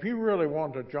 Now, if you really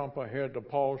want to jump ahead to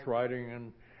Paul's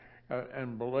writing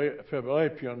and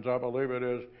Philippians, I believe it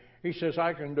is, he says,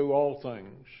 I can do all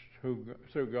things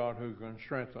through God who can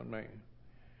strengthen me.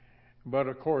 But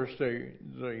of course,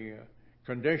 the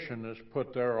condition is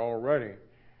put there already.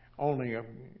 Only if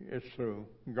it's through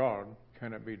God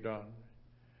can it be done.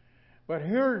 But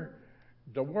here,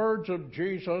 the words of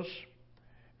Jesus,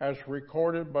 as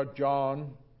recorded by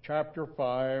John chapter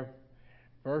 5,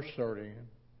 verse 30.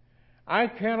 I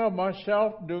can of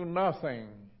myself do nothing.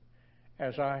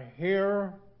 As I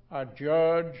hear, I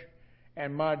judge,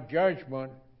 and my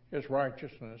judgment is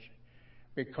righteousness,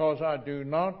 because I do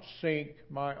not seek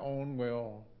my own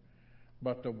will,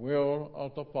 but the will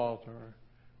of the Father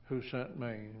who sent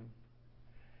me.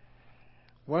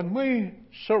 When we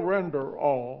surrender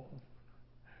all,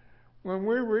 when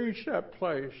we reach that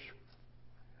place,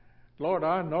 Lord,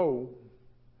 I know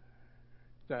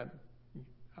that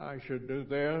I should do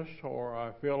this, or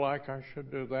I feel like I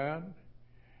should do that,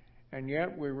 and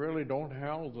yet we really don't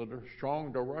have the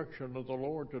strong direction of the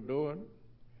Lord to do it.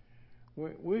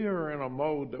 We are in a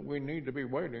mode that we need to be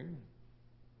waiting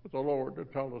for the Lord to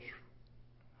tell us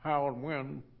how and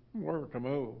when we're to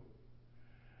move.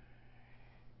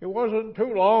 It wasn't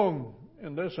too long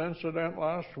in this incident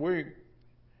last week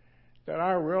that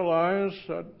I realized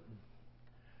that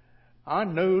I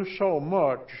knew so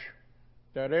much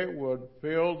that it would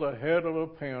fill the head of a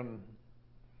pin.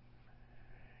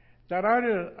 That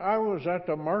I was at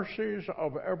the mercies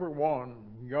of everyone,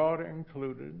 God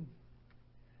included.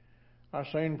 I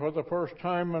seen for the first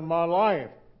time in my life,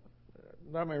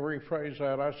 let me rephrase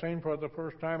that, I seen for the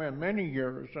first time in many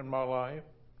years in my life,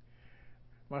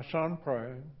 my son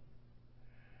pray.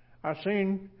 I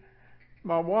seen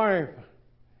my wife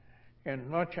in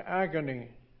much agony.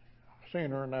 I've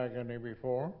seen her in agony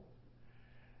before,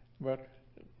 but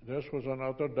this was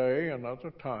another day,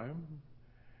 another time.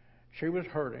 She was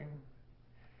hurting.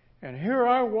 And here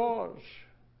I was.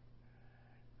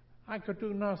 I could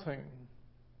do nothing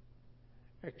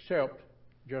except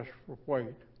just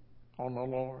wait on the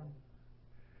Lord.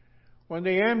 When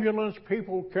the ambulance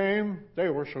people came, they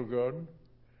were so good.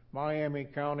 Miami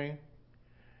County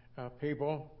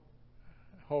people,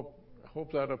 hope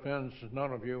that offends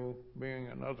none of you being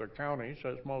in other counties,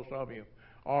 as most of you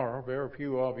are. Very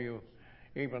few of you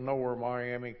even know where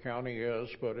Miami County is,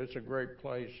 but it's a great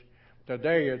place.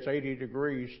 Today it's 80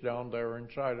 degrees down there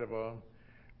inside of a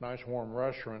nice warm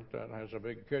restaurant that has a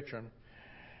big kitchen.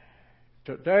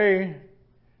 Today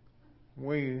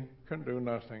we can do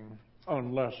nothing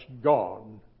unless God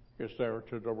is there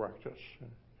to direct us.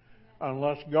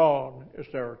 Unless God is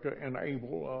there to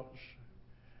enable us.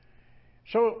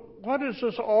 So what is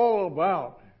this all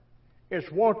about? It's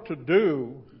what to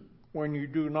do when you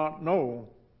do not know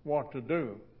what to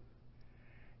do.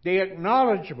 The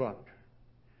acknowledgement,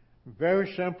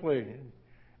 very simply,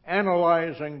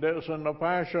 analyzing this in the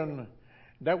fashion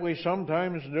that we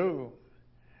sometimes do.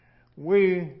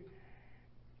 We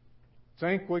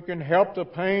think we can help the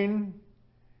pain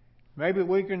Maybe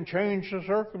we can change the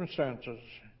circumstances.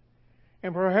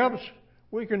 And perhaps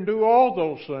we can do all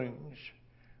those things.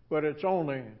 But it's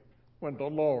only when the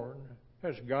Lord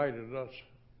has guided us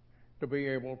to be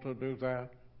able to do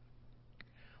that.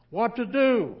 What to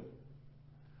do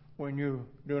when you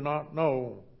do not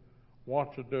know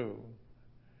what to do?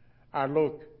 I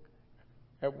look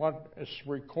at what is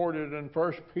recorded in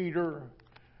 1 Peter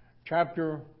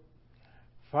chapter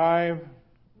 5.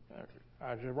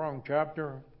 That's the wrong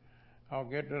chapter. I'll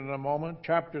get to it in a moment.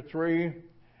 Chapter 3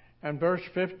 and verse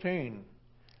 15.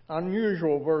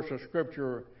 Unusual verse of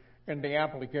Scripture in the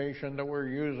application that we're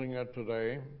using it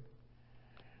today.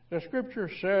 The Scripture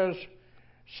says,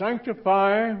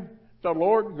 "Sanctify the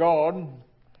Lord God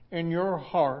in your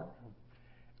heart.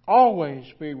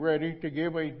 Always be ready to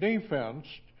give a defense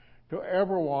to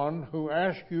everyone who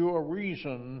asks you a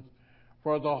reason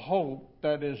for the hope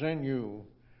that is in you,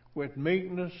 with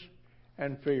meekness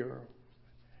and fear."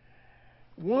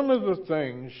 One of the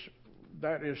things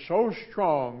that is so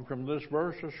strong from this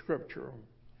verse of Scripture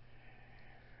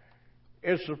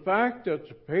is the fact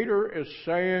that Peter is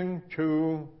saying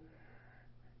to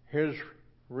his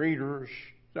readers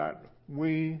that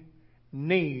we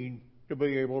need to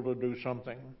be able to do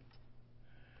something.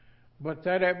 But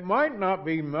that it might not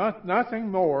be nothing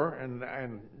more, and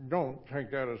don't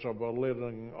take that as a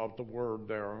belittling of the word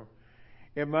there.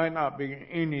 It might not be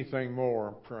anything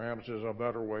more, perhaps is a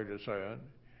better way to say it,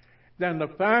 than the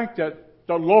fact that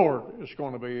the Lord is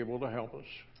going to be able to help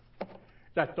us.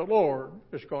 That the Lord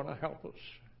is going to help us.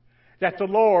 That the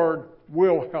Lord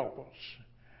will help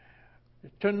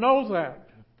us. To know that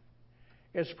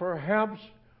is perhaps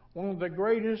one of the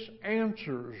greatest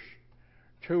answers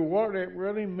to what it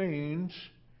really means.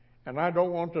 And I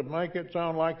don't want to make it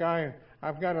sound like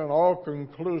I've got an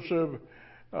all-conclusive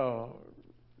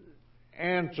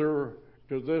answer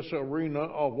to this arena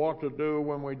of what to do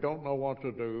when we don't know what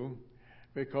to do,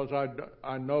 because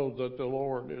I know that the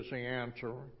Lord is the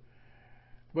answer.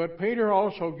 But Peter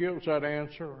also gives that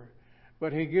answer,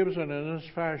 but he gives it in this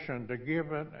fashion, to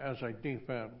give it as a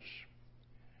defense.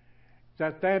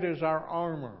 That is our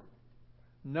armor.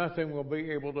 Nothing will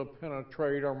be able to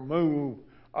penetrate or move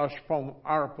us from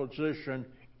our position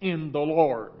in the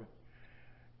Lord,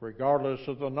 regardless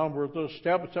of the number of the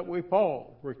steps that we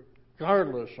fall,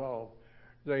 regardless of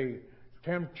the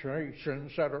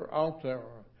temptations that are out there.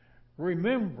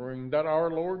 Remembering that our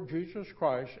Lord Jesus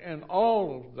Christ, in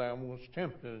all of them, was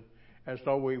tempted as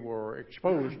though we were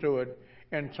exposed to it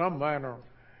in some manner,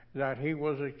 that he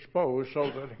was exposed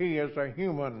so that he as a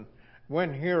human,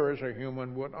 when here as a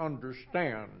human, would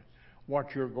understand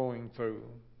what you're going through.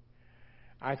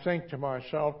 I think to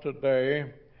myself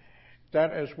today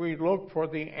that as we look for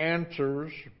the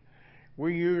answers,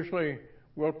 we usually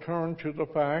will turn to the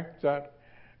fact that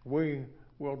we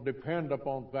will depend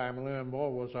upon family, and boy,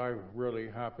 was I really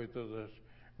happy to this.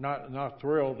 Not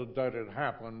thrilled that it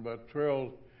happened, but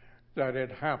thrilled that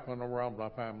it happened around my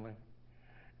family,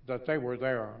 that they were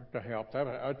there to help.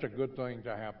 That's a good thing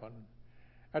to happen.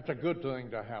 That's a good thing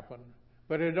to happen.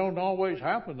 But it don't always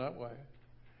happen that way.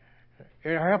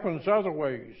 It happens other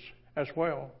ways as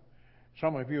well.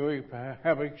 Some of you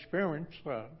have experienced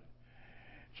that.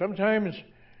 Sometimes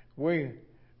we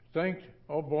think,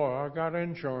 oh boy, I got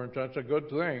insurance, that's a good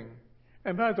thing.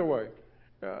 And by the way,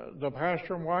 the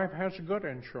pastor and wife has good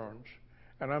insurance,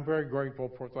 and I'm very grateful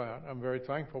for that. I'm very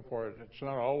thankful for it. It's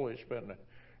not always been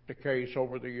the case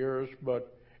over the years,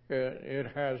 but it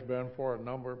has been for a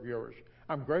number of years.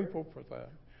 I'm grateful for that.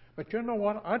 But you know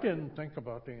what? I didn't think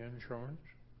about the insurance.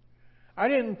 I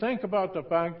didn't think about the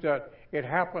fact that it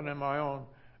happened in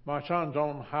my son's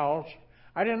own house.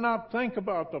 I did not think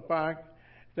about the fact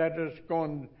that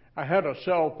I had a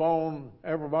cell phone.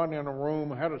 Everybody in the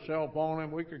room had a cell phone,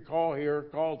 and we could call here,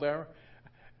 call there.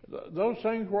 Those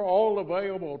things were all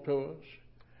available to us.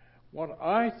 What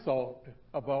I thought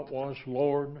about was,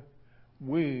 Lord,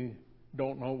 we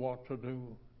don't know what to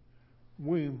do.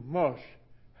 We must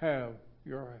have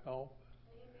your help.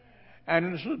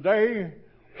 And as the day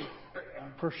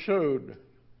pursued,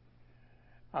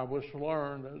 I was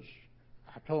learned, as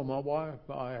I told my wife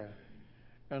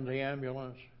in the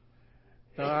ambulance,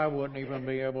 that I wouldn't even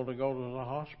be able to go to the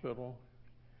hospital,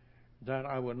 that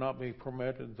I would not be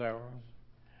permitted there.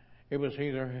 It was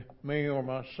either me or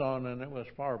my son, and it was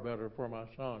far better for my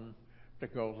son to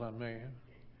go than me.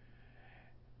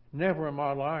 Never in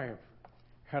my life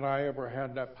had I ever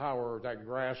had that power, that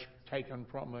grasp taken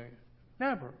from me.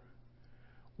 Never.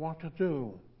 What to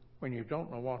do when you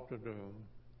don't know what to do?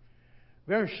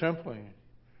 Very simply,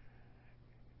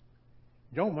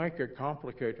 don't make it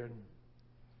complicated.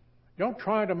 Don't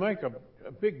try to make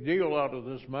a big deal out of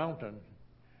this mountain.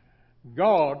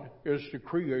 God is the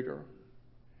creator.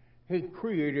 He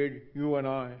created you and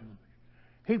I.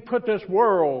 He put this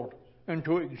world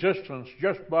into existence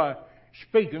just by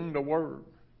speaking the word.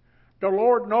 The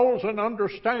Lord knows and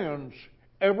understands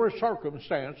every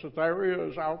circumstance that there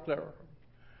is out there.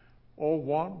 Oh,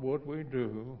 what would we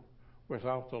do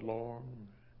without the Lord?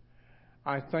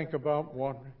 I think about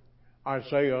what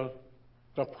Isaiah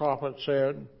the prophet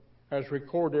said, as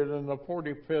recorded in the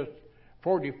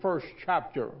 41st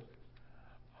chapter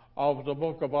of the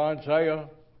book of Isaiah,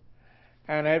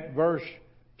 and at verse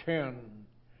 10.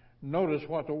 Notice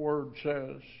what the word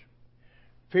says.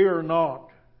 Fear not.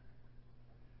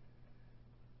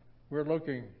 We're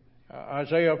looking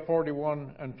Isaiah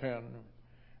 41 and 10.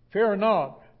 Fear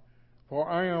not, for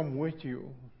I am with you.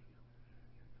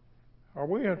 Are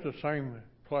we at the same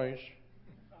place?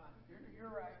 You're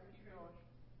right. Keep going.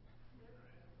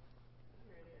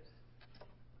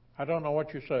 I don't know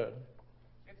what you said.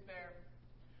 It's there.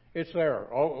 It's there.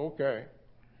 Oh, okay.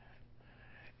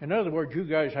 In other words, you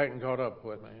guys hadn't caught up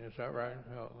with me. Is that right?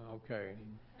 Oh, okay.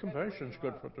 Confession's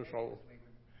good for the soul.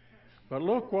 But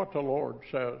look what the Lord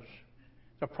says.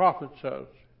 The prophet says.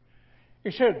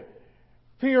 He said,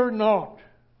 fear not,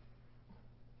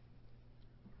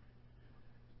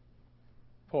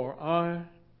 for I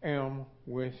am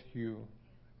with you.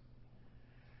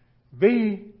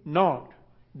 Be not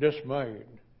dismayed,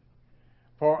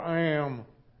 for I am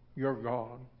your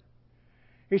God.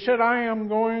 He said, I am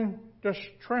going to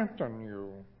strengthen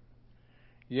you.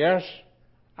 Yes,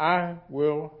 I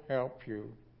will help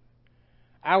you.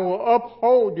 I will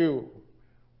uphold you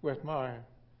with my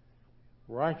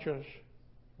righteous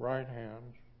right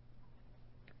hand.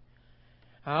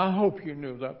 I hope you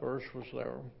knew that verse was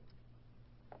there.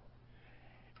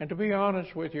 And to be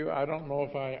honest with you, I don't know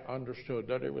if I understood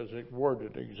that it was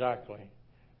worded exactly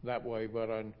that way, but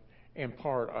in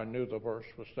part I knew the verse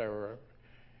was there.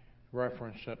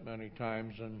 Referenced it many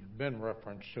times and been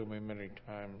referenced to me many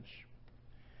times.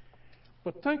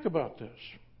 But think about this.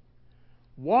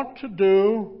 What to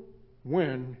do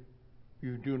when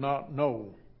you do not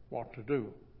know what to do?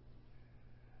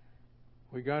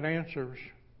 We got answers.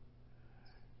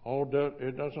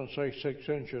 It doesn't say 6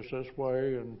 inches this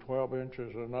way and 12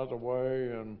 inches another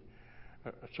way, and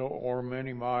or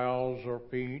many miles or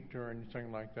feet or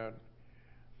anything like that.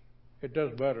 It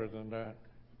does better than that.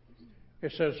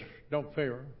 It says, don't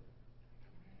fear.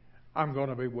 I'm going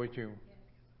to be with you.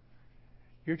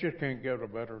 You just can't get a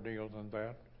better deal than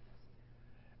that.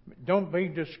 Don't be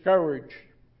discouraged,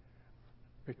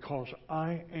 because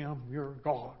I am your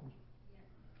God.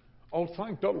 Oh,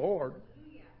 thank the Lord.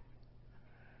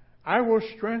 I will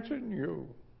strengthen you.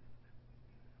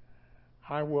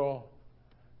 I will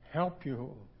help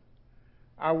you.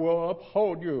 I will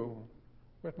uphold you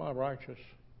with my righteous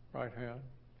right hand.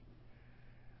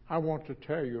 I want to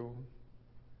tell you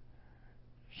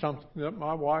something that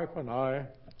my wife and I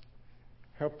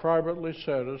have privately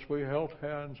said as we held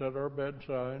hands at our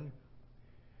bedside,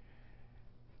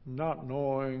 not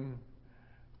knowing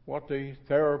what the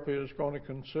therapy is going to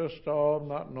consist of,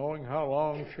 not knowing how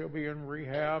long she'll be in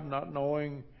rehab, not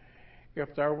knowing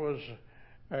if there was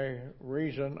a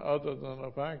reason other than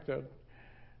the fact that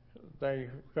they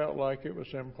felt like it was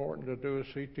important to do a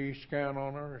CT scan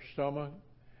on her stomach.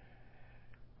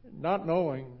 Not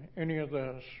knowing any of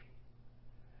this,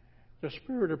 the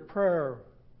spirit of prayer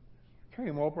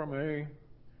came over me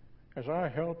as I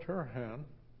held her hand,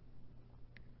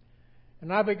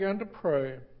 and I began to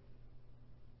pray.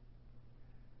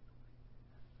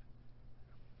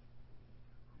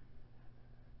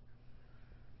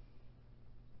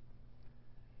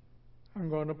 I'm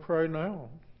going to pray now.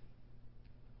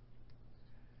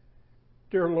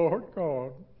 Dear Lord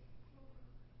God,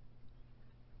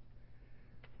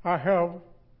 I have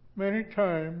many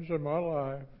times in my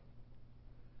life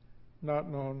not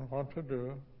known what to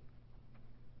do.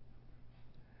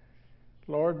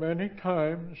 Lord, many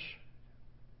times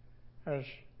as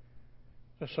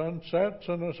the sun sets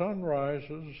and the sun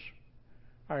rises,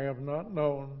 I have not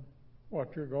known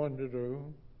what you're going to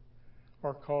do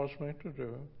or cause me to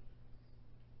do.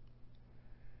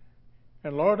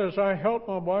 And Lord, as I held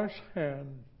my wife's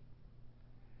hand,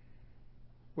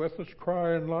 with us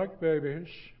crying like babies,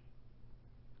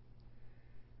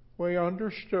 we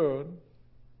understood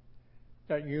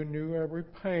that you knew every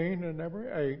pain and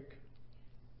every ache.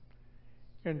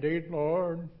 Indeed,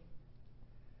 Lord,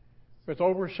 with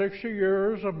over 60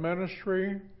 years of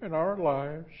ministry in our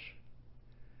lives,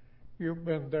 you've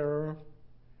been there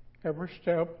every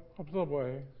step of the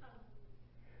way.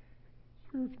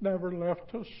 You've never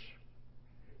left us,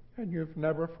 and you've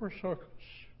never forsook us.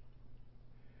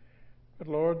 But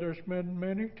Lord, there's been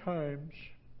many times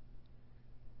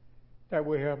that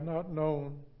we have not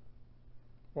known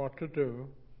what to do.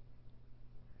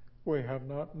 We have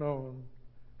not known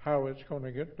how it's going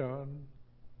to get done.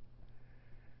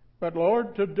 But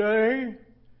Lord, today,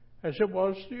 as it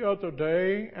was the other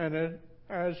day, and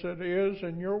as it is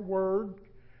in your word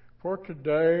for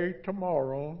today,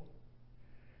 tomorrow,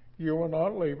 you will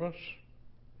not leave us.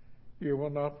 You will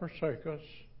not forsake us.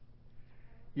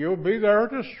 You'll be there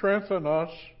to strengthen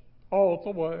us all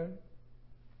the way.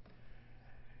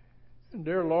 And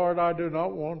dear Lord, I do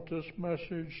not want this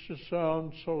message to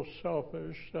sound so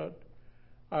selfish that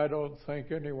I don't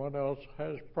think anyone else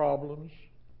has problems.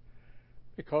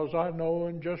 Because I know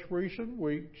in just recent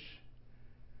weeks,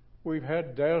 we've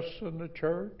had deaths in the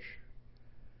church.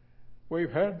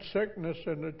 We've had sickness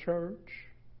in the church.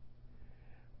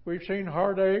 We've seen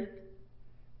heartache.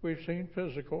 We've seen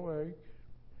physical ache.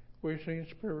 We've seen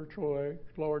spiritual ache.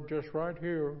 Lord, just right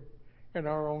here in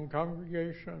our own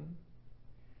congregation.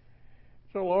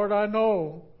 So, Lord, I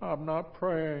know I'm not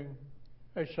praying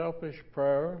a selfish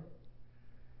prayer.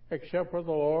 Except for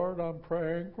the Lord, I'm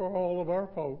praying for all of our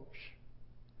folks.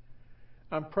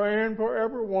 I'm praying for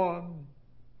everyone,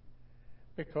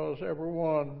 because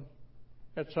everyone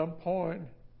at some point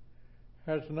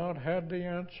has not had the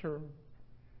answer,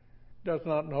 does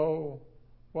not know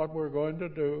what we're going to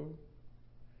do.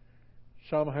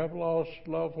 Some have lost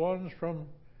loved ones from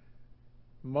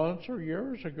months or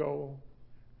years ago,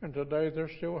 and today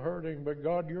they're still hurting. But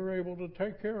God, you're able to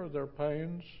take care of their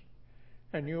pains,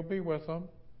 and you'll be with them.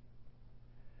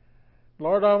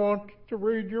 Lord, I want to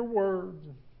read your word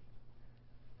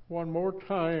one more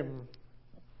time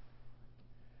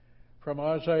from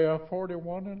Isaiah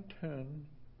 41 and 10.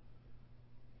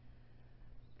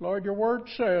 Lord, your word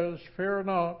says, "Fear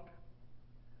not,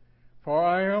 for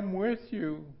I am with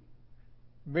you.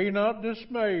 Be not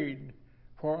dismayed,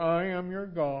 for I am your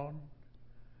God.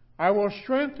 I will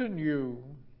strengthen you.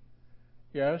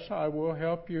 Yes, I will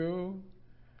help you.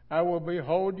 I will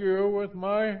behold you with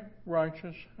my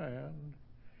righteous hand."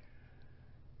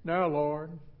 Now,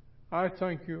 Lord, I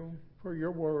thank you for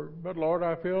your word. But Lord,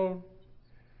 I feel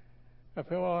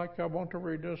like I want to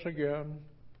read this again.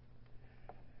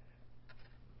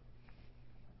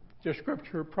 The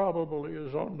scripture probably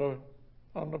is on the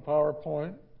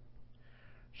PowerPoint.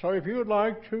 So if you would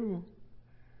like to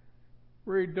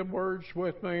read the words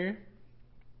with me,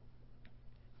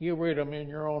 you read them in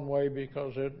your own way,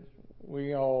 because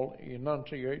we all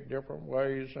enunciate different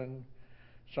ways, and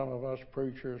some of us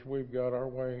preachers, we've got our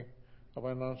way of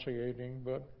enunciating,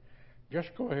 but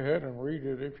just go ahead and read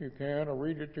it if you can, or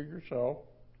read it to yourself.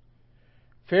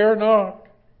 "Fear not,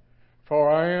 for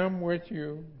I am with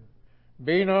you.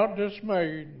 Be not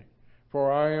dismayed, for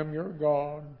I am your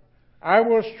God. I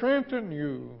will strengthen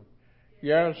you.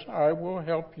 Yes, I will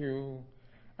help you.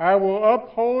 I will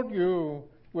uphold you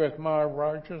with my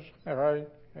righteous right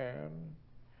hand."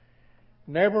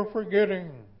 Never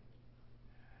forgetting,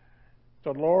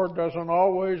 the Lord doesn't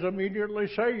always immediately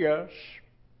say yes.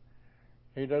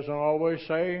 He doesn't always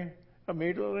say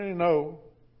immediately no.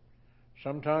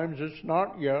 Sometimes it's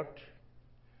not yet.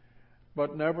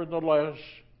 But nevertheless,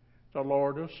 the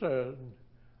Lord has said,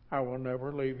 "I will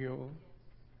never leave you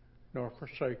nor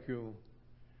forsake you."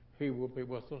 He will be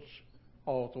with us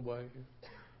all the way.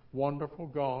 Wonderful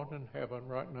God in heaven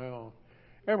right now.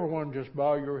 Everyone just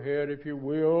bow your head if you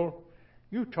will.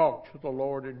 You talk to the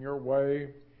Lord in your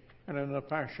way and in the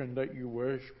fashion that you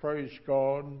wish. Praise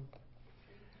God.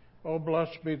 Oh,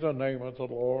 blessed be the name of the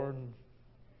Lord.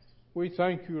 We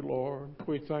thank you, Lord.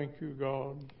 We thank you,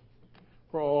 God,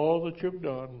 for all that you've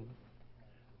done,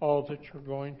 all that you're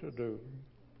going to do.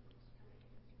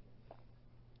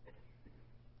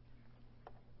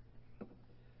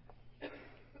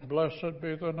 Blessed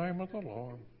be the name of the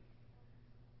Lord.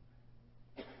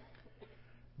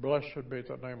 Blessed be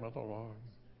the name of the Lord.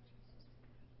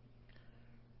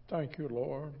 Thank you,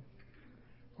 Lord,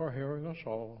 for hearing us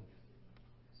all.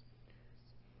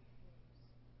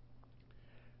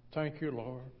 Thank you,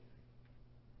 Lord.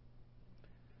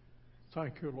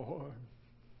 Thank you, Lord.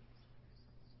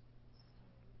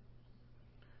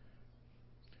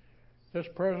 This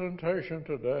presentation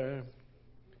today,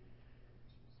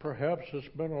 perhaps it's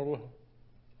been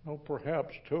no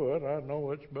perhaps to it. I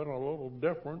know it's been a little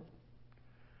different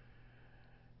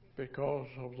because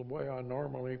of the way I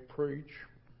normally preach.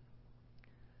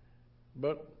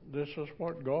 But this is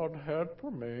what God had for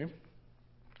me,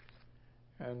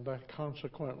 and that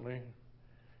consequently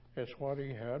is what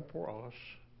He had for us.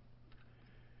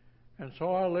 And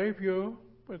so I leave you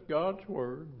with God's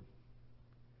Word,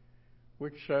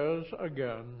 which says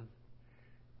again,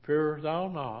 "Fear thou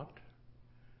not,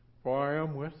 for I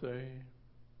am with thee.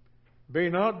 Be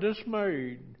not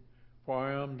dismayed, for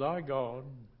I am thy God.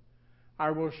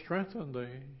 I will strengthen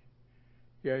thee,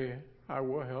 yea, I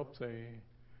will help thee.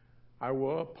 I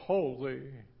will uphold thee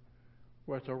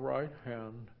with the right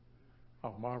hand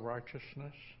of my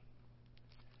righteousness.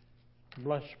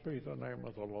 Blessed be the name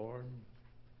of the Lord.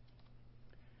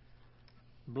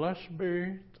 Blessed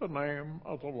be the name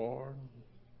of the Lord.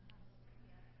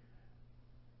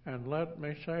 And let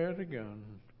me say it again.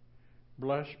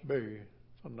 Blessed be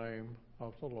the name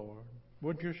of the Lord.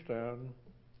 Would you stand?